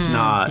 It's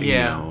not, you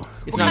know,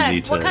 it's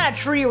easy to... What kind of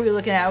tree are we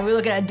looking at? Are we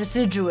looking at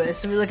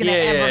deciduous? Are we looking at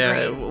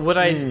evergreen? Yeah. Would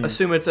I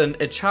assume it's an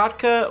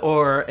Echatka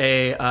or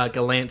a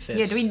Galanthus?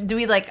 Yeah, do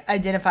we like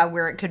identify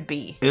where it could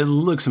be? It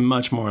looks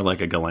much more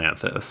like a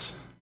Galanthus.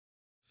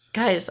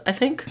 Guys, I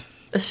think,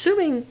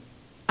 assuming...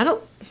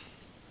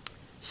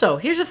 So,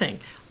 here's the thing.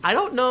 I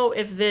don't know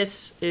if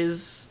this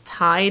is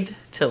tied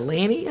to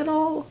Lanny at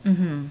all.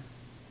 Mm-hmm.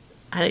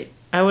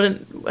 I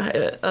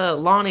wouldn't...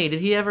 Lonnie, did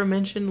he ever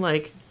mention,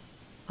 like,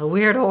 a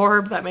weird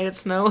orb that made it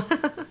snow?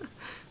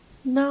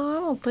 No, I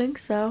don't think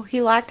so.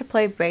 He liked to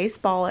play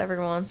baseball every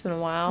once in a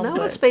while.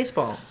 No, it's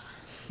baseball.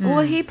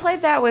 Well, he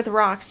played that with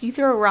rocks. You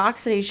throw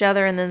rocks at each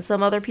other, and then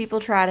some other people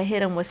try to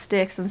hit them with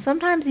sticks. And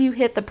sometimes you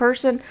hit the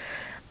person,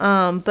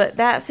 but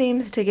that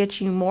seems to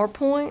get you more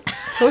points.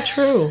 So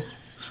true.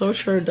 So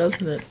true,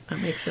 doesn't it? That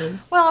makes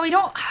sense. Well, we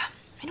don't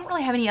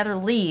really have any other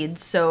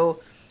leads, so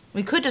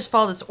we could just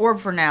follow this orb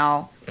for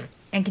now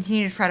and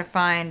continue to try to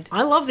find...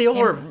 I love the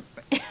orb.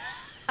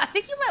 I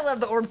think you might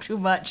love the orb too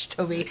much,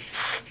 Toby.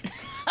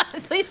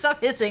 Please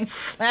stop hissing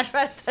when I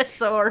try to touch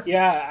the orb.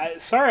 Yeah,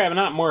 sorry I'm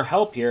not more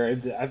help here.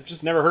 I've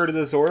just never heard of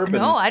this orb.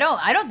 No, I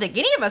don't think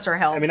any of us are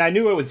help. I mean, I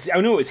knew it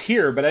was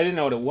here, but I didn't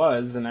know what it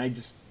was, and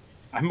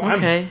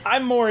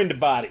I'm more into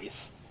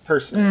bodies,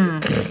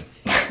 personally.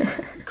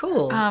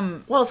 Cool.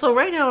 Well, so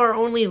right now our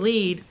only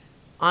lead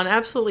on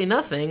absolutely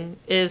nothing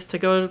is to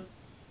go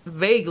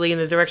vaguely in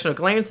the direction of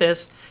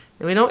Galanthus,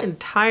 and we don't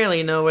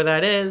entirely know where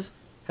that is.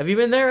 Have you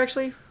been there,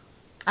 actually?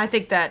 I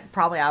think that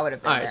probably I would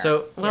have been there. All right,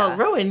 so,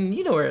 Rowan,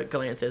 you know where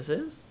Galanthus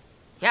is.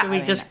 Yeah, Should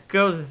we just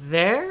go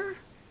there?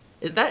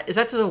 Is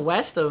that to the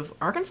west of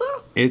Arkansas?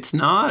 It's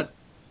not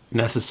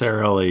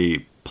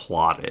necessarily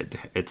plotted.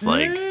 It's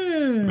like...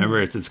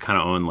 Remember, it's its kind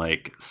of own,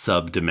 like,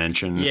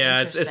 sub-dimension.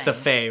 Yeah, it's the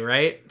Fey,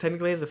 right?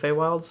 Technically, the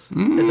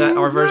Feywilds? Is that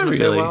our version of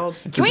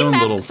Feywild? Can we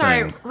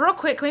map... real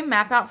quick, can we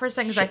map out for a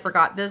second, because I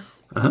forgot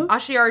this?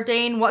 Ashiar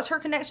Dane, what's her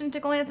connection to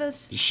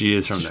Galanthus? She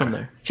is from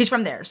there. She's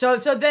from there. So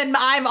then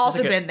I've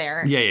also been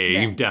there. Yeah,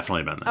 you've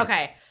definitely been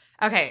there.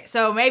 Okay,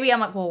 so maybe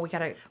I'm like, well, we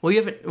gotta... Well, you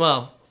haven't...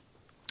 Well...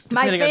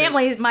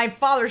 My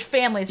father's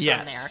family's from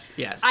there.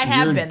 Yes. I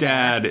have been there. Your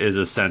dad is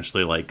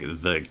essentially, like,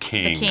 the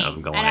king of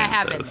Galanthus. And I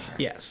have been there.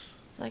 Yes.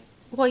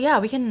 Well, yeah,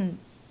 we can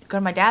go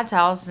to my dad's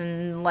house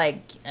and, like,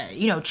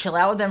 chill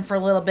out with them for a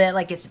little bit,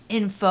 like, get some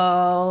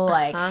info,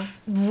 like,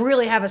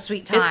 really have a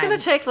sweet time. It's going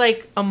to take,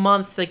 like, a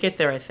month to get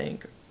there, I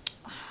think.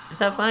 Is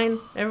that fine?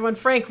 Everyone,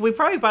 Frank, we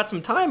probably bought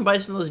some time by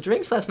some of those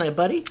drinks last night,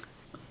 buddy.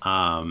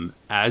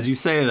 As you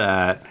say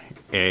that,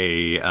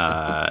 a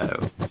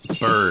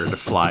bird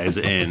flies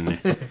in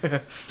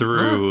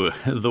through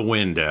the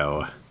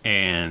window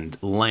and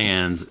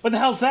lands. What the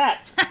hell's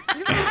that?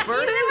 You've never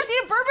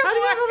seen a bird before? How do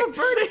you know what a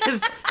bird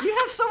is? You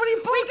have so many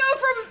books. We go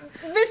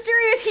from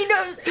mysterious, he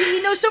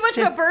knows so much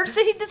about birds,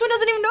 so this one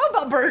doesn't even know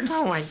about birds.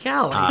 Oh my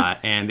god.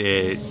 And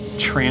it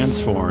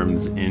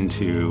transforms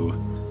into,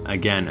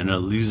 again, an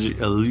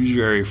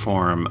illusory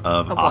form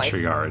of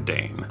Ashriara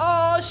Dane.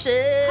 Oh,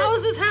 shit. How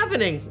is this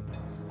happening?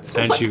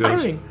 And What she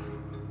timing? goes,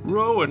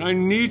 Rowan, I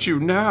need you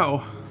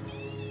now.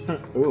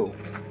 Ooh.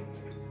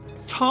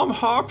 Tom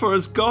Harper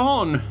is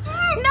gone.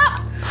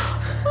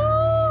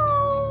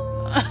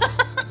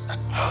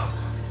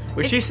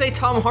 Would she say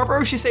Tom Harper or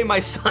would she say my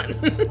son?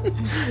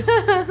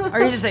 Or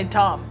you just say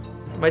Tom.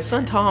 My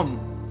son Tom.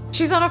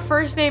 She's on a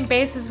first name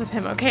basis with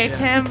him, okay,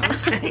 Tim? I'm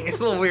saying,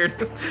 it's a little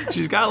weird.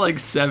 She's got like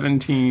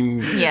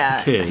 17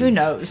 kids. Who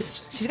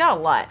knows? She's got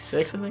a lot.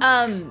 6, I think.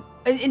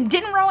 And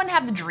didn't Rowan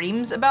have the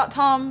dreams about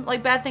Tom,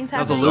 like bad things That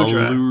was happening?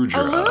 Eludra.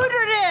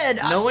 Eludra did.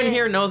 No one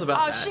here knows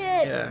about that. Oh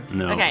shit. Yeah.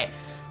 No. Okay.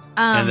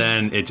 And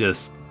then it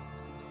just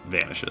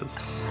vanishes.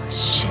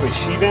 Shit. Wait,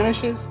 she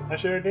vanishes?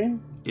 Ashriara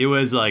Dane? It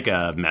was like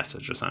a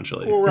message,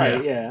 essentially. Well,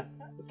 right, yeah.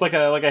 It's like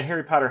a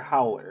Harry Potter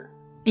howler.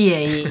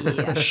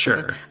 Yeah.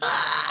 Sure.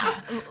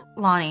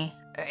 Lonnie.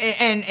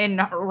 And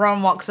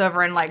Rowan walks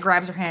over and like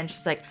grabs her hand.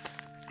 She's like,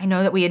 I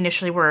know that we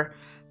initially were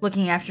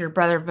looking after your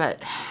brother,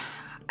 but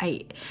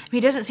I mean,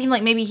 it doesn't seem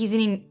like maybe he's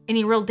in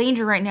any real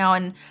danger right now.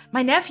 And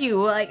my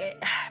nephew,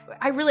 like,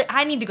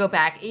 I need to go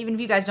back. Even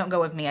if you guys don't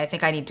go with me, I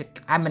think I'm going to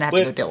have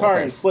to go deal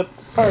with this. Split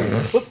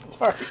the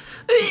party.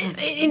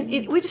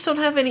 And we just don't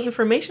have any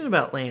information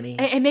about Lanny.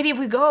 And maybe if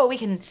we go, we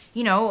can,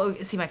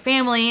 see my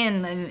family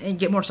and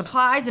get more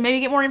supplies and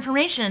maybe get more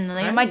information.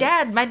 Like, Right. my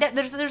dad,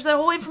 there's a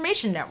whole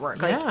information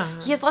network. Like,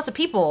 Yeah. he has lots of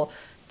people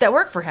that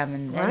work for him,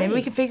 and maybe we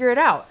Right. can figure it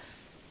out.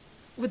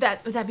 Would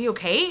that be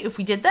okay if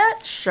we did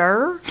that?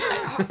 Sure.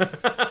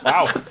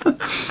 Wow.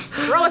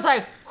 Rowan's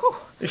like, whew,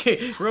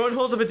 Rowan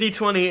holds up a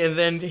D20 and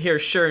then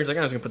hears sure. He's like,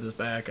 I'm just going to put this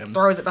back.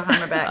 throws it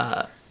behind my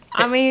back.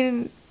 I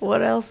mean,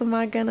 what else am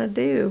I gonna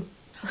do?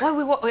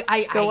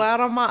 Go out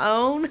on my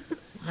own?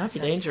 That's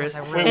dangerous.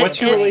 Wait, what's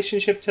your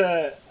relationship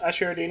to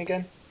Ashriara Dane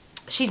again?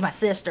 She's my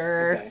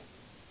sister. Okay.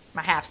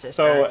 My half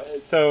sister.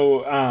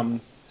 So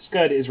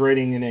Scud is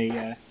writing in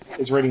a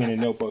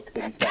notebook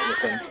that he's got with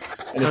him.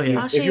 And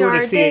if you were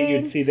to see it,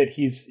 you'd see that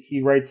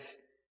he writes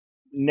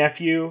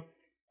nephew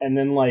and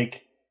then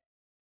like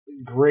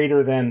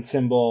greater than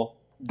symbol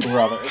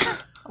brother.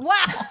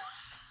 Wow.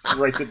 He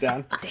writes it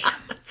down. Damn.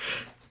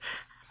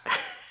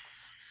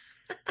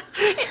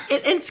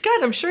 And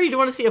Scott, I'm sure you'd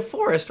want to see a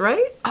forest,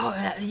 right? Oh,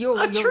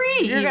 yeah. A tree.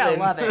 You're gonna even.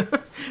 love it.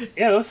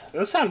 Yeah,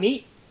 those sound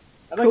neat.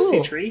 I'd like to see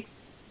a tree.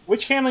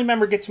 Which family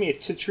member gets me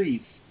to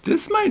trees?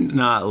 This might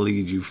not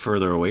lead you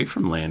further away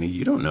from Lanny.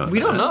 You don't know. We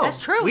don't know. That's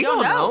true. We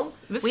don't know.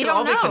 This we could don't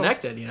all know. be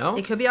connected, you know?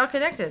 It could be all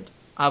connected.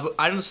 But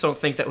I just don't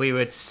think that we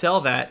would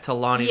sell that to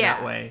Lonnie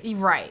that way.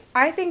 Right.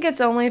 I think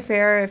it's only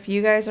fair if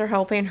you guys are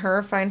helping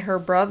her find her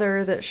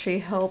brother that she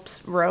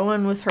helps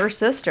Rowan with her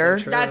sister.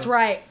 So true. That's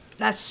right.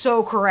 That's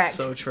so correct.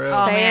 So true.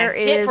 Oh, Fair man.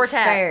 Tit is for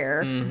tat.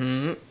 fair.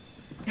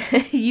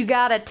 Mm-hmm. You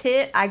got a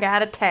tit, I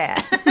got a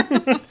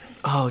tat.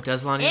 Oh,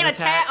 does Lonnie And have a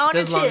tat on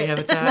Does her Lonnie chin. have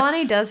a tat?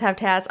 Lonnie does have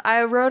tats.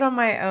 I wrote on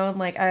my own,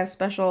 like, I have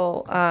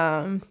special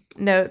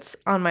notes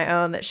on my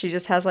own that she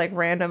just has, like,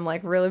 random,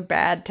 like, really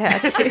bad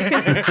tattoos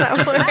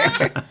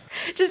somewhere.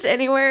 Just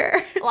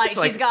anywhere. Like,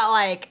 she's got,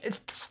 like,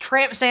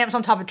 tramp stamps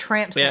on top of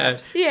tramp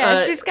stamps.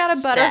 Yeah, she's got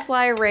a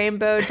butterfly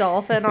rainbow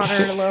dolphin on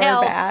her lower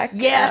Hell, back.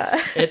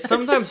 yes. It's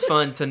sometimes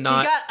fun to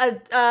not She's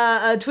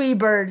got a Tweety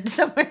bird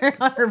somewhere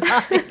on her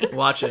body.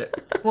 watch it.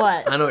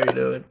 What? I know what you're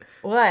doing.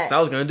 What? 'Cause I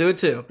was going to do it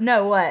too.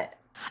 No, what?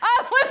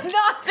 I was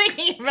not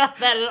thinking about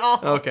that at all.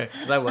 Okay,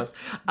 that was.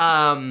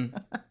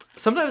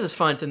 Sometimes it's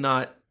fun to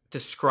not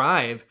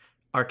describe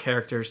our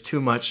characters too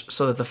much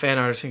so that the fan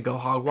artists can go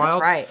hog wild.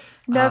 That's right.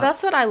 No,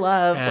 that's what I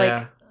love. Yeah.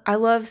 Like, I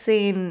love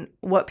seeing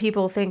what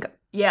people think.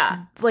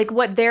 Yeah. Like,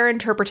 what their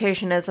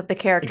interpretation is of the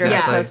character as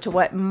Exactly. opposed to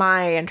what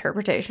my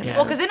interpretation is.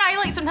 Well, because then I,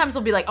 like, sometimes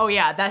will be like, oh,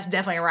 yeah, that's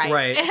definitely right.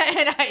 Right.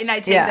 and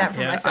I take that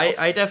for myself.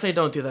 I definitely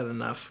don't do that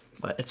enough,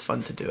 but it's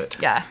fun to do it.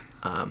 Yeah.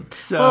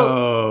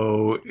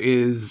 So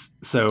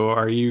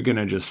are you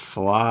gonna just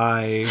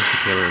fly to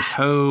Paler's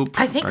Hope?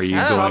 I think are you so.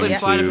 going Probably Yeah.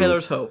 fly to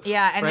Paler's Hope.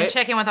 Yeah, and then right?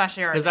 check in with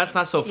Ashriara. Because that's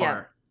not so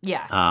far.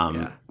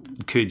 Yeah.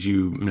 Could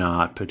you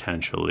not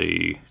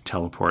potentially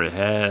teleport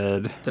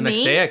ahead? The next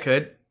Me? day I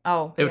could.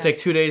 Oh. It would take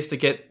 2 days to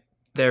get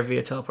there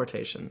via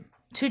teleportation.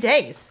 2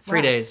 days. 3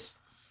 Wow. days.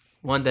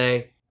 1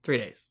 day, 3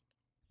 days.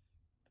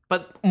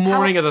 But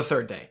morning of the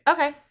third day.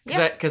 Okay.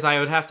 Yeah. Because I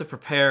would have to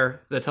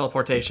prepare the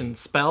teleportation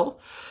spell,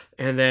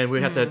 and then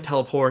we'd have to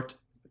teleport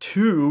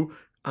to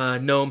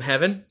Gnome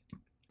Heaven,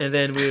 and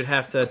then we would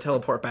have to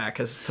teleport back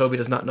because Toby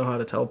does not know how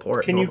to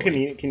teleport. Can you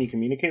normally.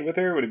 communicate with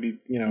her? Would it be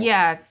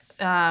Yeah.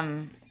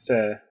 just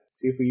to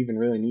see if we even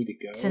really need to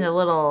go? Send a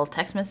little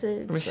text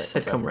message. I mean, she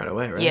said come right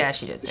away, right? Yeah,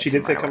 she did. She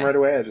did say come right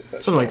away. I just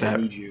thought Something like I that.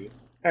 need you.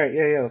 All right,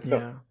 yeah, let's go.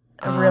 Yeah.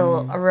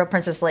 a real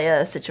Princess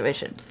Leia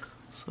situation.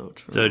 So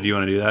true. So do you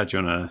want to do that? Do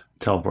you want to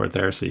teleport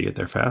there so you get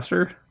there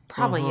faster?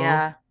 Probably,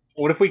 yeah.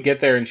 What if we get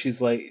there and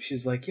she's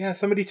like, yeah,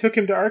 somebody took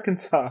him to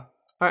Arkansas.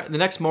 All right, the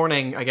next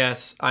morning, I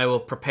guess, I will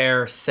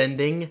prepare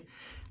sending,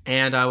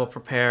 and I will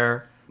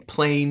prepare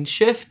plane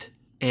shift.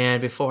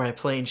 And before I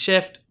plane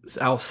shift,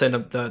 I'll send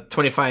up the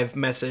 25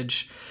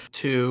 message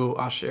to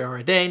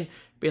Ashara Dane,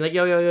 being like,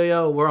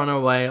 yo, we're on our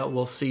way.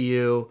 We'll see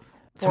you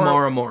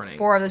tomorrow morning.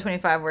 4 of the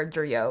 25 words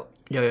are yo.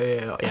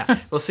 Yo, yeah.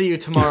 We'll see you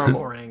tomorrow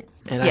morning.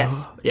 And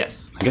Yes.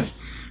 Yes. Okay.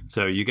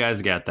 So you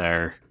guys get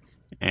there,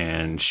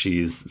 and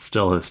she's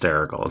still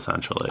hysterical,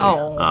 essentially.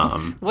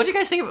 Oh. What do you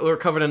guys think of it? We're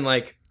covered in,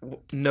 like,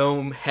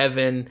 gnome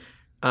heaven,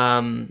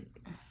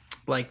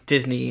 like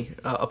Disney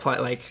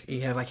like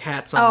you have like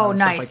hats on. Oh, and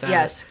stuff nice. like that.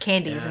 Yes,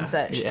 candies and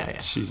such. Yeah.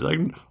 She's like,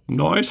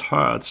 nice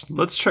hats.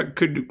 Let's check.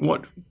 Could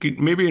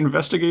maybe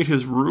investigate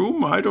his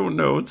room? I don't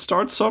know. It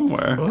starts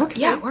somewhere.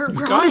 Okay. Yeah, we're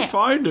We on gotta it.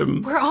 find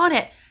him. We're on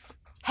it.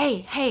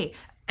 Hey.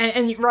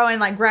 And Rowan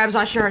like grabs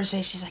Ashura's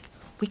face. She's like,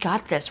 we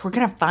got this. We're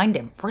gonna find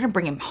him. We're gonna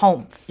bring him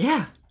home.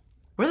 Yeah,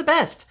 we're the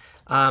best.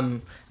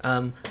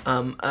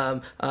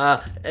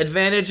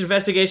 Advantage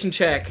investigation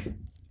check.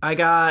 I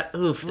got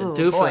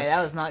doofus. Boy,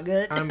 that was not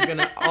good. I'm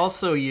gonna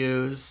also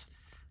use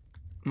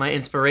my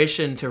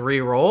inspiration to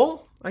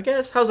re-roll. I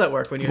guess. How's that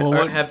work when you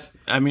have?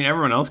 I mean,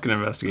 everyone else can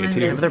investigate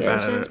too. They're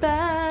bad at it.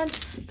 bad.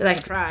 But I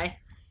can try.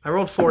 I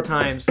rolled 4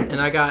 times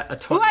and I got a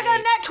 20. Ooh, I got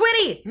a nat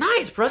 20.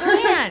 Nice, brother.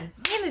 Man,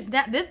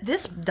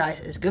 this dice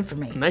is good for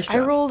me. Nice I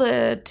job. rolled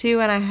a 2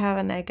 and I have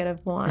a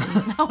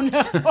 -1. Oh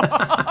no!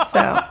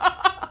 So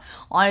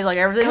Lonnie's like,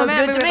 everything come was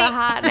at good me to with me. a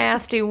hot,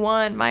 nasty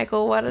 1,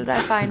 Michael. What did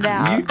I find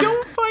out? You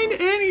don't find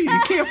any.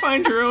 You can't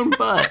find your own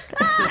butt.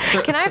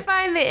 Can I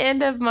find the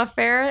end of my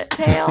ferret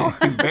tail?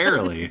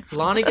 Barely.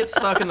 Lonnie gets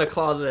stuck in the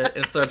closet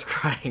and starts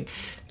crying.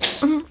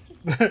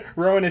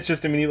 Rowan is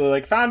just immediately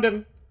like, found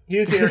him. He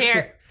was here. He's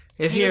here.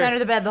 He's He was here. under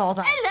the bed the whole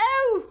time.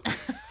 Hello,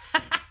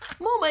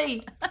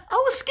 Mommy. I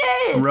was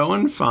scared.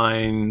 Rowan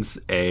finds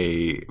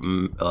a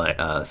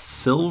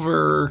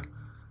silver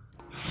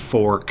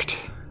forked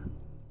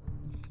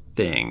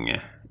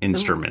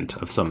instrument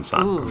of some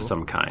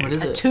kind. What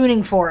is A it?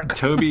 tuning fork.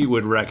 Toby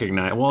would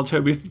recognize. Well,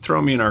 Toby,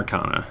 throw me an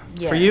Arcana.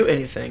 Yeah. For you,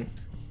 anything.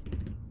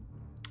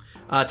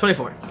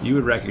 24. You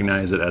would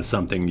recognize it as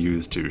something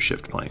used to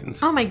shift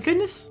planes. Oh my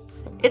goodness.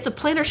 It's a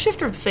planar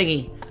shifter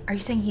thingy. Are you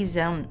saying he's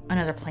on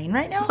another plane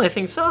right now? Well, I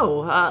think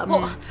so.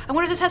 Well, I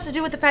wonder if this has to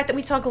do with the fact that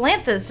we saw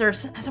Galanthus or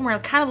somewhere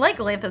kind of like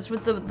Galanthus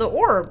with the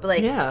orb.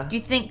 Like, Yeah. Do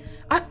you think,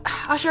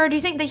 Ashura? Do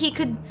you think that he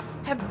could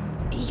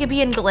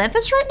be in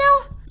Galanthus right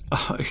now?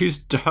 He's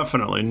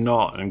definitely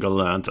not in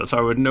Galanthus.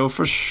 I would know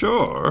for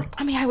sure.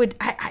 I mean, I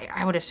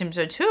would assume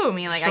so too. I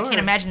mean, like, I Sure. can't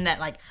imagine that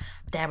like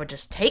Dad would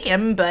just take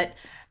him, but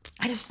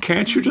I just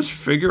Can't you just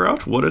figure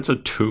out what it's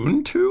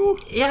attuned to?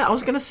 Yeah, I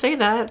was gonna say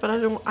that, but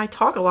I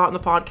talk a lot in the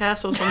podcast,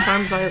 so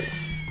sometimes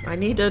I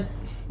need to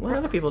let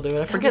other people do it.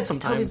 I forget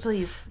sometimes. Toby,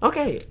 please.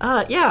 Okay,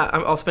 yeah,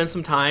 I'll spend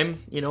some time,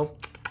 give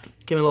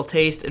it a little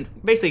taste, and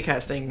basically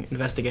casting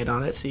Investigate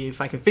on it, see if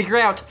I can figure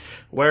out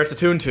where it's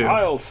attuned to.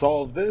 I'll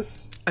solve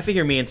this. I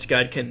figure me and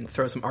Scud can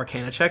throw some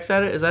Arcana checks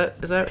at it. Is that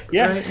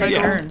Yeah, right? Take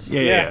turns.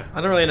 Yeah.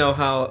 I don't really know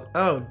how.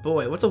 Oh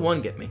boy, what's a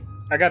 1 get me?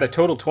 I got a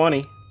total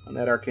 20 on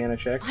that Arcana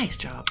check. Nice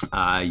job.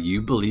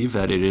 You believe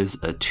that it is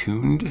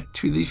attuned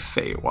to the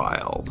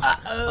Feywild.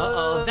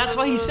 Uh-oh, that's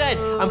why he said,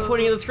 I'm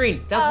pointing at the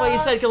screen, that's why he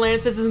said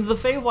Galanthus is in the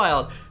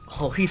Feywild.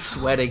 Oh, he's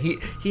sweating.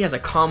 He has a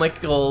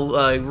comical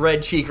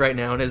red cheek right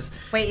now, and his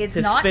Wait,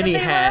 his not the spinny Feywild?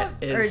 hat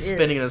Or it is is?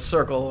 spinning in a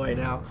circle right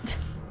now.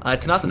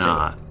 It's not It's the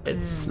not. Feywild.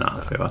 It's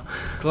Not the Feywild.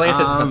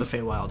 Galanthus is not the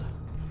Feywild.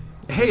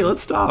 Hey,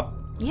 let's stop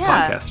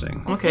Yeah.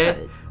 podcasting.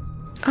 Okay.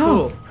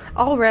 Cool.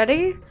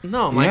 Already?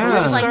 No, Michael, we Yeah.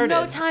 haven't Like started.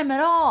 no time at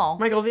all.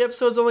 Michael, the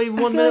episode's only 1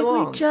 I feel minute like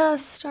long. we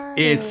just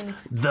started. It's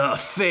the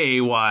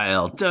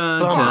Feywild.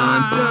 Dun,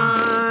 dun,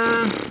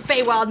 dun.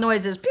 Feywild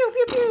noises. Pew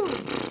pew pew.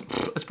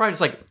 It's probably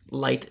just like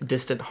light,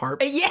 distant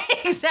harps. Yeah,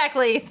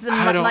 exactly. It's some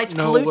I don't nice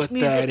know flute what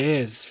music. that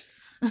is.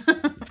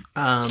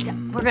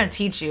 We're gonna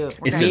teach you. We're It's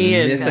gonna teach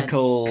a you.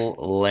 mythical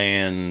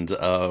land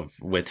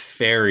with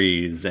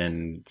fairies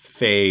and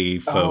fey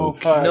folk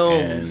fuck.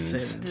 Gnomes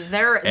and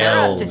They're up to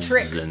elves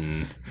tricks.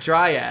 and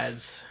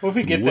Dryads. What if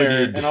we get there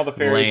Wooded and all the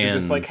fairies are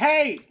just like, lands.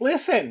 hey,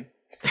 listen.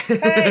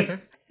 Hey.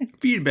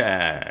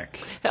 feedback.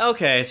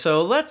 Okay,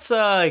 so let's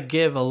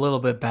give a little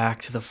bit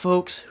back to the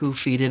folks who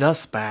feeded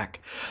us back.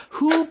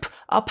 Hoop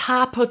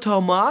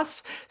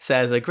Apapotomos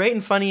says, a great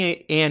and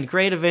funny and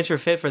great adventure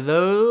fit for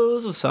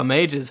those of some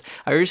ages.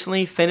 I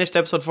recently finished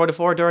episode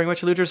 44, during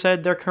which Luther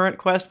said their current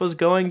quest was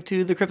going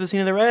to the Cryptocene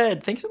of the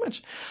Red. Thank you so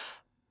much.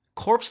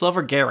 Corpse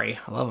Lover Gary.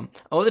 I love him.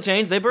 Oh, the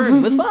chains, they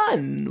burn with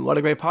fun. What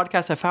a great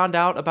podcast. I found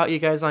out about you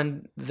guys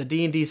on the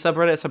D&D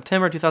subreddit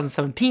September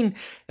 2017.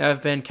 And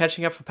I've been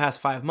catching up for the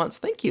past 5 months.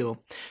 Thank you.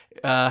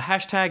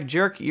 Hashtag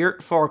Jerk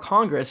Yurt for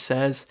Congress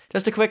says,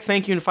 just a quick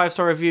thank you and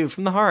 5-star review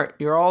from the heart.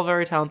 You're all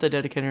very talented,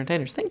 dedicated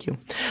entertainers. Thank you.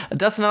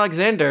 Dustin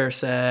Alexander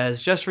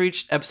says, just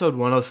reached episode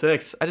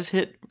 106. I just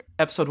hit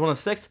episode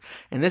 106,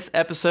 and this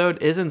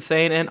episode is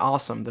insane and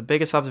awesome. The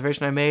biggest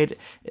observation I made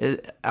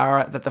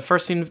are that the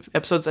first 10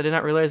 episodes, I did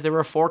not realize there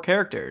were 4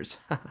 characters.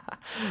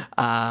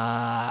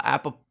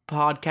 Apple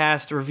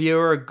Podcast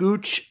reviewer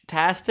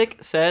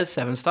Gooch-tastic says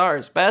 7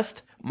 stars.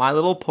 Best My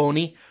Little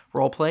Pony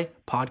roleplay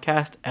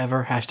podcast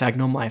ever. #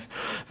 Gnome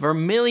Life.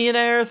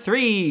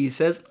 Vermillionaire3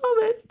 says,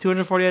 love it.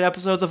 248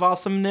 episodes of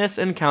awesomeness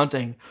and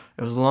counting.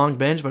 It was a long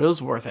binge, but it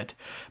was worth it.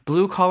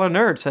 Blue Collar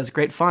Nerd says,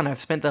 great fun. I've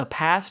spent the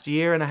past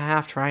year and a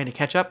half trying to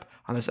catch up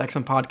on this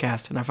excellent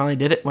podcast, and I finally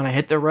did it when I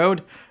hit the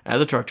road as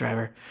a truck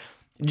driver.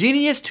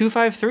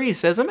 Genius253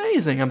 says,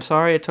 amazing. I'm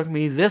sorry it took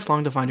me this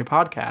long to find your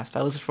podcast.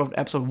 I listened from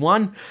episode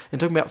 1, and it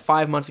took me about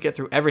 5 months to get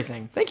through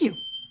everything. Thank you.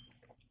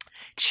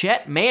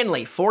 Chet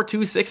Manley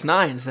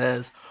 4269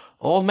 says,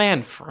 Old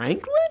Man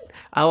Franklin?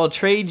 I will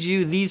trade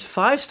you these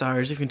 5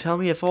 stars if you can tell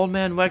me if Old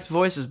Man Weck's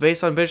voice is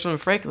based on Benjamin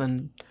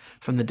Franklin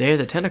from the Day of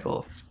the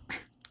Tentacle.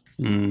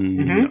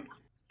 No.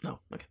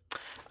 Okay.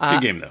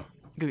 Good game, though.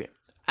 Good game.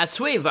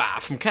 Asueva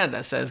from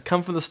Canada says,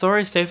 come from the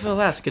story, stay for the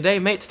laughs. Good day,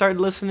 mate. Started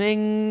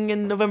listening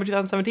in November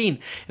 2017,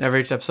 and I've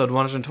reached episode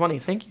 120.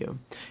 Thank you.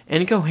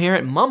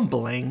 Incoherent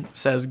Mumbling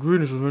says,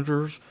 greetings,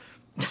 adventurers.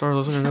 I started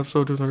listening to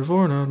episode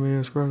 234, now me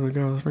and Scruggs the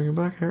guy with bringing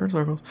back hair in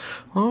circles.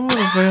 Oh, the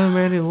fan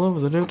Mandy in love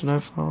with the dip, and I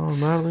follow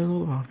madly into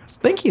the podcast.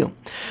 Thank you.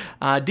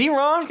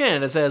 D-Ron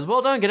Canada says,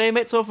 well done, g'day,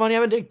 mate, so funny,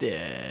 I'm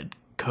addicted.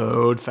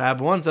 Code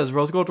Fab1 says,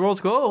 Rose Gold, Rose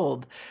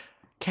Gold.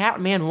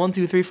 Catman 1,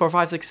 2, 3, 4,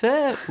 5, 6,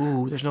 7.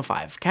 Ooh, there's no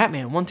 5.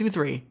 Catman 1, 2,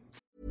 3.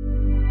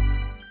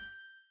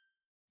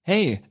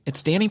 Hey,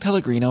 it's Danny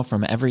Pellegrino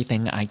from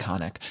Everything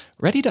Iconic.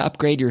 Ready to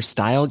upgrade your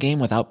style game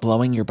without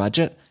blowing your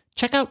budget?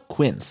 Check out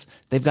Quince.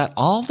 They've got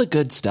all the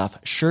good stuff,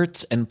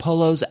 shirts and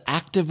polos,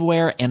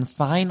 activewear, and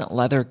fine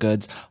leather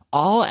goods,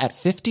 all at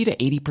 50 to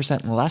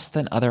 80% less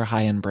than other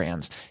high-end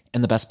brands.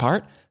 And the best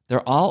part?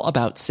 They're all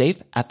about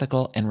safe,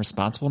 ethical, and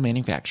responsible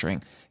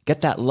manufacturing.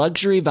 Get that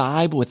luxury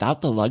vibe without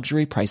the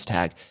luxury price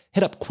tag.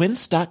 Hit up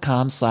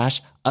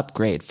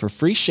quince.com/upgrade for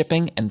free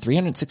shipping and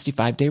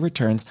 365-day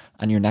returns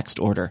on your next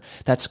order.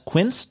 That's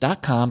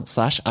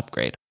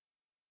quince.com/upgrade.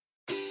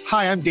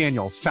 Hi, I'm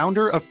Daniel,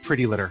 founder of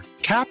Pretty Litter.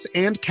 Cats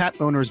and cat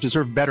owners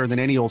deserve better than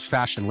any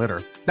old-fashioned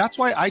litter. That's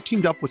why I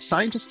teamed up with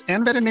scientists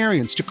and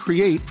veterinarians to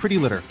create Pretty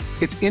Litter.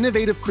 Its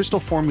innovative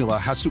crystal formula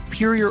has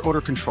superior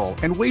odor control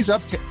and weighs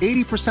up to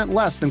 80%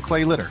 less than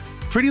clay litter.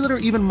 Pretty Litter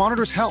even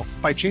monitors health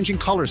by changing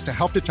colors to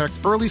help detect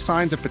early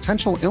signs of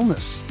potential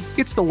illness.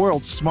 It's the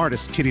world's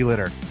smartest kitty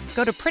litter.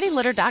 Go to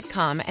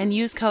prettylitter.com and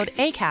use code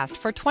ACAST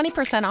for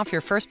 20% off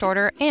your first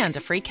order and a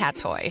free cat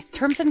toy.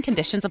 Terms and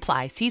conditions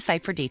apply. See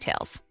site for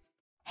details.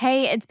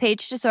 Hey, it's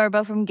Paige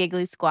DeSorbo from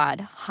Giggly Squad.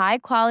 High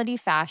quality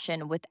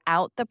fashion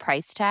without the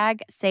price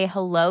tag. Say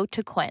hello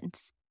to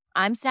Quince.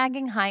 I'm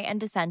snagging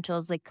high-end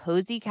essentials like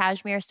cozy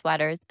cashmere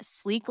sweaters,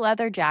 sleek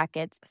leather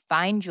jackets,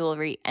 fine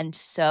jewelry, and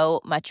so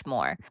much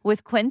more.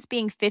 With Quince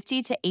being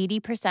 50 to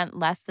 80%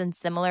 less than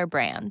similar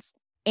brands.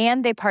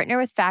 And they partner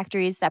with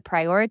factories that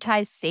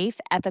prioritize safe,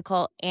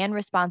 ethical, and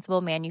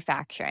responsible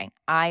manufacturing.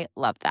 I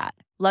love that.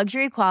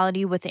 Luxury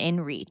quality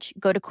within reach.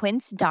 Go to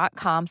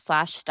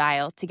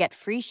quince.com/style to get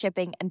free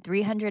shipping and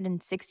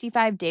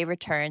 365-day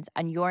returns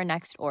on your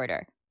next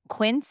order.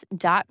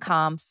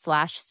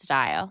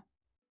 Quince.com/style.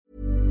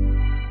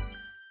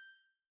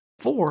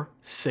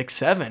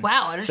 467.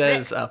 Wow,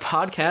 says a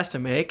podcast to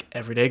make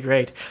every day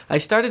great. I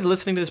started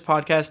listening to this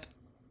podcast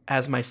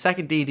as my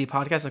second D&D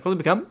podcast and quickly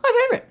become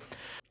my favorite.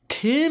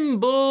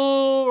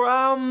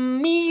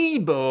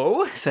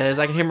 Timboramibo says,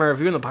 I can hear my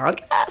review in the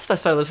podcast. I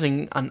started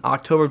listening on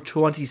October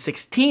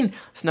 2016.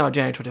 It's now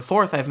January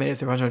 24th. I've made it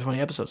through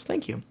 120 episodes.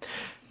 Thank you.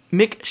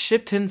 Mick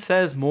Shipton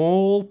says,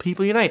 Mole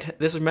People Unite.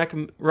 This was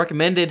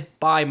recommended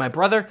by my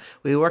brother.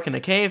 We work in a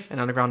cave, an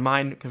underground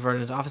mine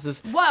converted into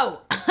offices. Whoa!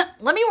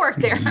 Let me work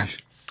there.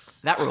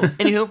 That rules.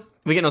 Anywho,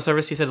 we get no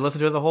service. He said to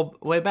listen to it the whole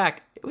way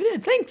back. We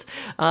did. Thanks.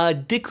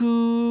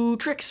 Diku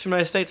Tricks from the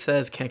United States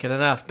says, can't get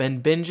enough.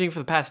 Been binging for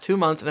the past 2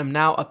 months, and I'm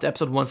now up to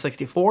episode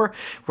 164,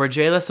 where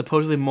Jayla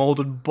supposedly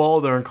molded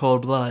Baldur in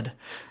cold blood.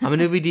 I'm a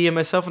newbie DM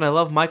myself, and I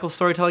love Michael's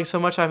storytelling so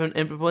much I've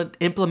been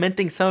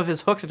implementing some of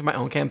his hooks into my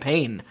own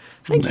campaign.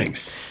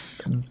 Thanks.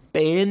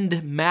 Band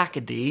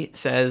McAdee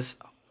says,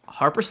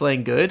 Harper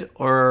Slade good,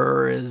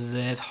 or is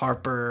it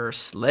Harper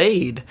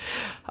Slade?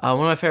 One of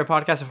my favorite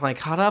podcasts. I'm finally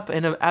caught up,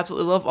 and I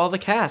absolutely love all the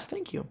cast.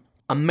 Thank you.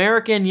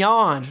 American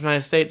Yawn from the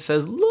United States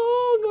says,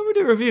 long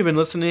overdue review. Been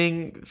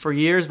listening for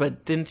years,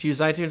 but didn't use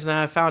iTunes.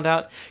 Now I found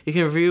out you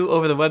can review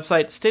over the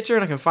website Stitcher,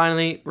 and I can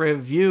finally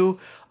review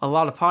a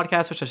lot of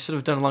podcasts, which I should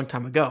have done a long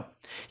time ago.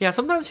 Yeah,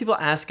 sometimes people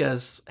ask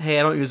us, hey,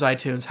 I don't use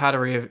iTunes, how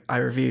do I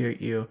review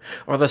you?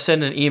 Or they'll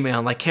send an email,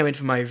 and like, can't wait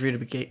for my review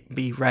to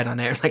be read on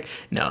air. Like,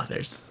 no,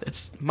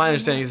 my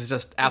understanding is it's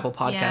just Apple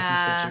Podcasts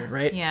and Stitcher,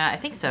 right? Yeah, I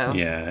think so.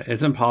 Yeah,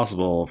 it's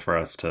impossible for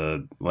us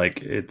to,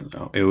 like, it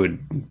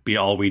would be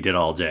all we did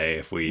all day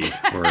if we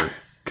were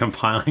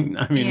compiling.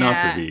 I mean,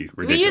 not to be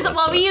ridiculous.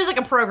 We use like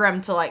a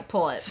program to like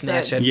pull it.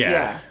 Snatch it.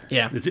 Yeah.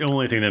 It's the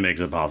only thing that makes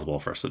it possible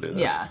for us to do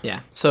this. Yeah.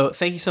 So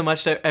thank you so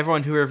much to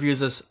everyone who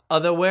reviews us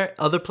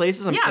other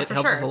places. I mean, it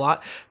helps us a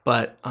lot.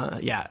 But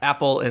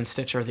Apple and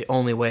Stitcher are the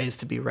only ways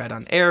to be read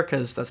on air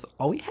because that's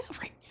all we have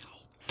right now.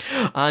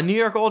 New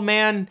York old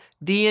man,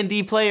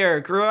 D&D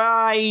player,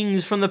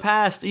 grinds from the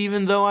past.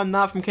 Even though I'm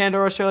not from Canada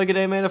or Australia, good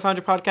day, man. I found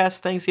your podcast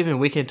Thanksgiving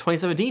weekend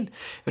 2017.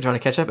 We're trying to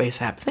catch up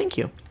ASAP. Thank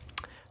you.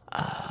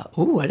 I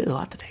did a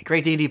lot today.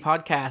 Great D&D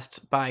podcast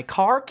by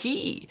Car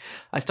Key.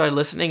 I started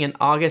listening in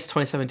August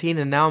 2017,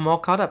 and now I'm all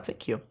caught up.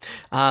 Thank you.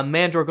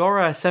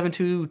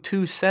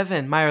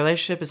 Mandragora7227. My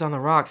relationship is on the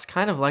rocks,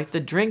 kind of like the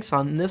drinks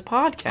on this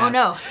podcast. Oh,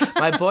 no.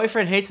 My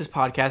boyfriend hates this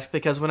podcast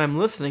because when I'm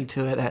listening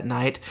to it at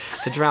night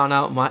to drown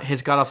out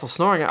his god-awful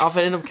snoring, I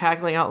often end up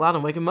cackling out loud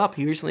and wake him up.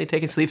 He recently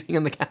taken sleeping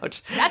on the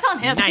couch. That's on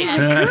him. Nice.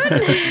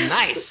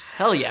 Nice.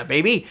 Hell yeah,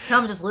 baby. Tell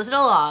him just listen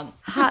along.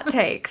 Hot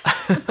takes.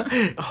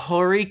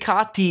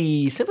 Horikati.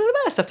 Simply the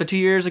best. After 2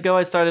 years ago,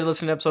 I started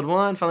listening to episode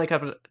 1, finally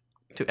got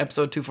to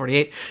episode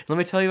 248. Let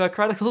me tell you, I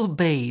cried like a little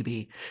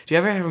baby. Do you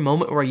ever have a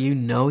moment where you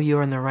know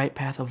you're in the right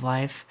path of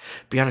life?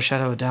 Beyond a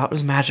shadow of a doubt. It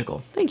was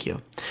magical. Thank you.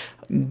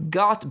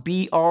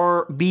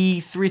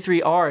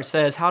 GotBRB33R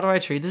says, how do I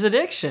treat this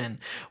addiction?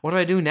 What do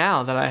I do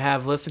now that I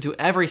have listened to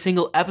every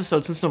single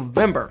episode since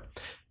November?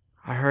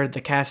 I heard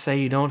the cast say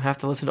you don't have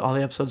to listen to all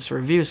the episodes to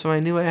review, so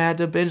I knew I had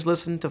to binge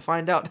listen to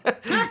find out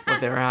what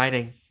they were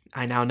hiding.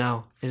 I now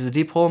know. It is a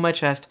deep hole in my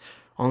chest,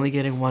 only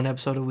getting one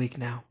episode a week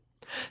now.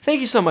 Thank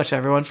you so much,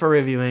 everyone, for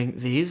reviewing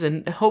these,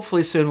 and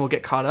hopefully soon we'll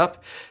get caught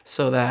up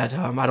so that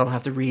I don't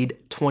have to read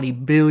 20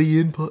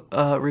 billion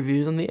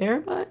reviews on the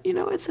air, but,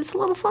 it's a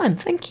lot of fun.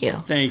 Thank you.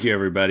 Thank you,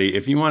 everybody.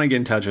 If you want to get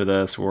in touch with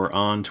us, we're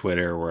on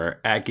Twitter. We're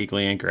at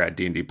Geekly Inc. or at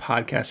D&D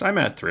Podcast. I'm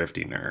at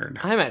Thrifty Nerd.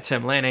 I'm at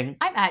Tim Lanning.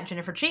 I'm at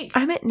Jennifer Cheek.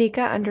 I'm at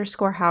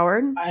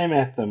Nika_Howard. I am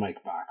at the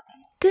Mike Bachman.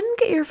 Didn't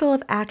get your fill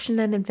of action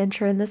and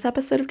adventure in this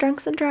episode of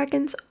Drunks and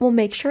Dragons? Well,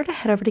 make sure to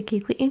head over to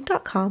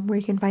geeklyinc.com where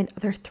you can find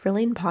other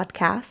thrilling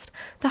podcasts,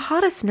 the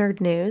hottest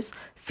nerd news,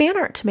 fan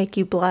art to make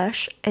you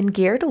blush, and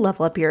gear to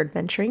level up your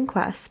adventuring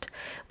quest.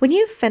 When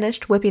you've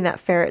finished whipping that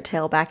ferret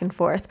tail back and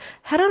forth,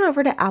 head on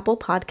over to Apple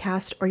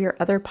Podcast or your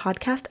other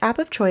podcast app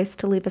of choice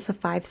to leave us a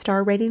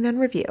 5-star rating and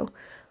review.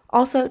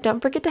 Also,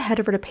 don't forget to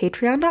head over to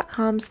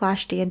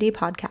patreon.com/D&D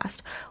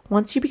podcast.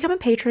 Once you become a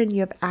patron,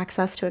 you have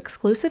access to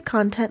exclusive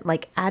content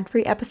like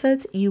ad-free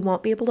episodes you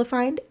won't be able to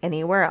find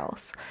anywhere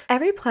else.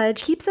 Every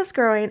pledge keeps us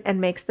growing and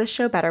makes this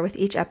show better with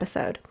each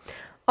episode.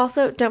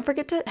 Also, don't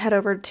forget to head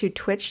over to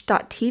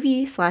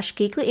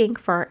twitch.tv/geeklyinc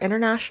for our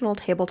international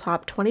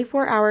tabletop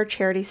 24-hour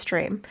charity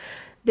stream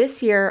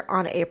this year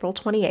on April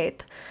 28th.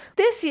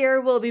 This year,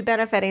 we'll be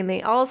benefiting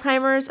the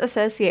Alzheimer's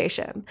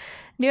Association.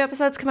 New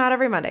episodes come out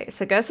every Monday,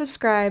 so go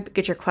subscribe,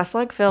 get your quest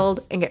log filled,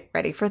 and get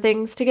ready for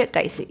things to get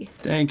dicey.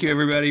 Thank you,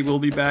 everybody. We'll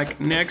be back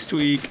next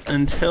week.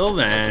 Until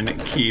then,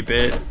 keep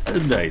it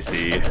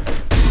dicey.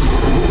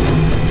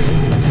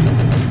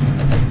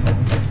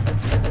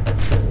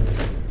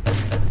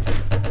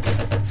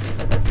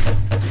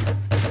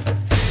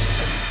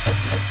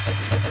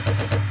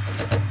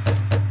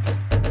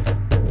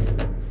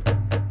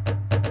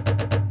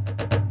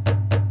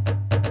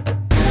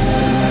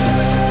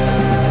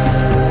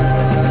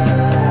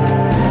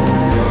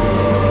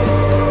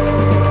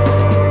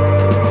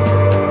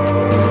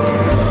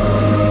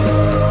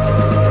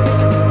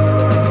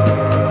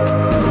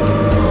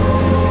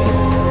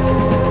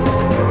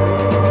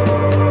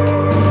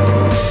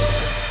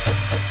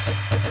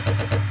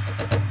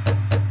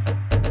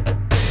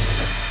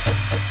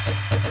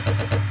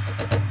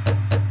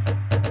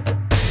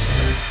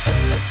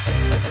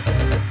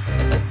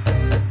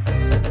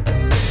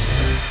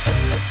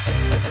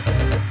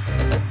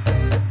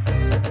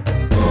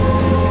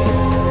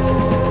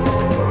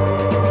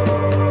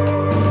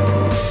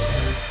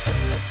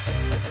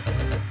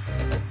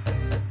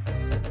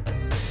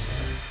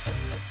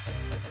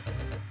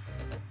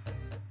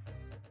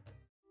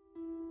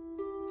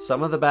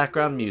 Some of the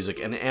background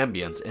music and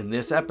ambience in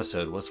this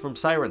episode was from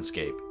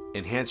Sirenscape.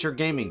 Enhance your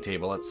gaming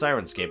table at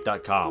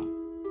Sirenscape.com.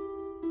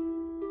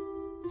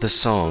 The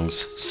songs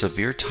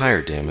Severe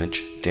Tire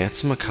Damage,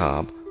 Dance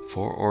Macabre,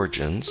 Four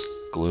Origins,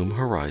 Gloom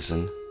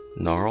Horizon,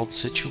 Gnarled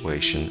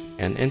Situation,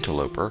 and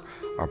Interloper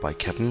are by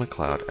Kevin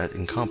MacLeod at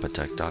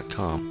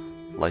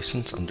Incompetech.com.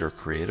 Licensed under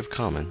Creative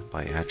Commons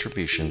by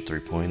Attribution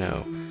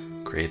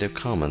 3.0.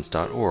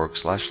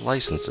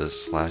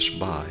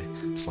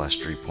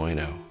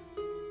 CreativeCommons.org/licenses/by/3.0.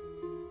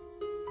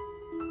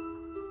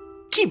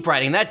 Keep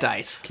riding that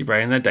dice. Keep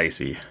riding that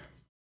dicey.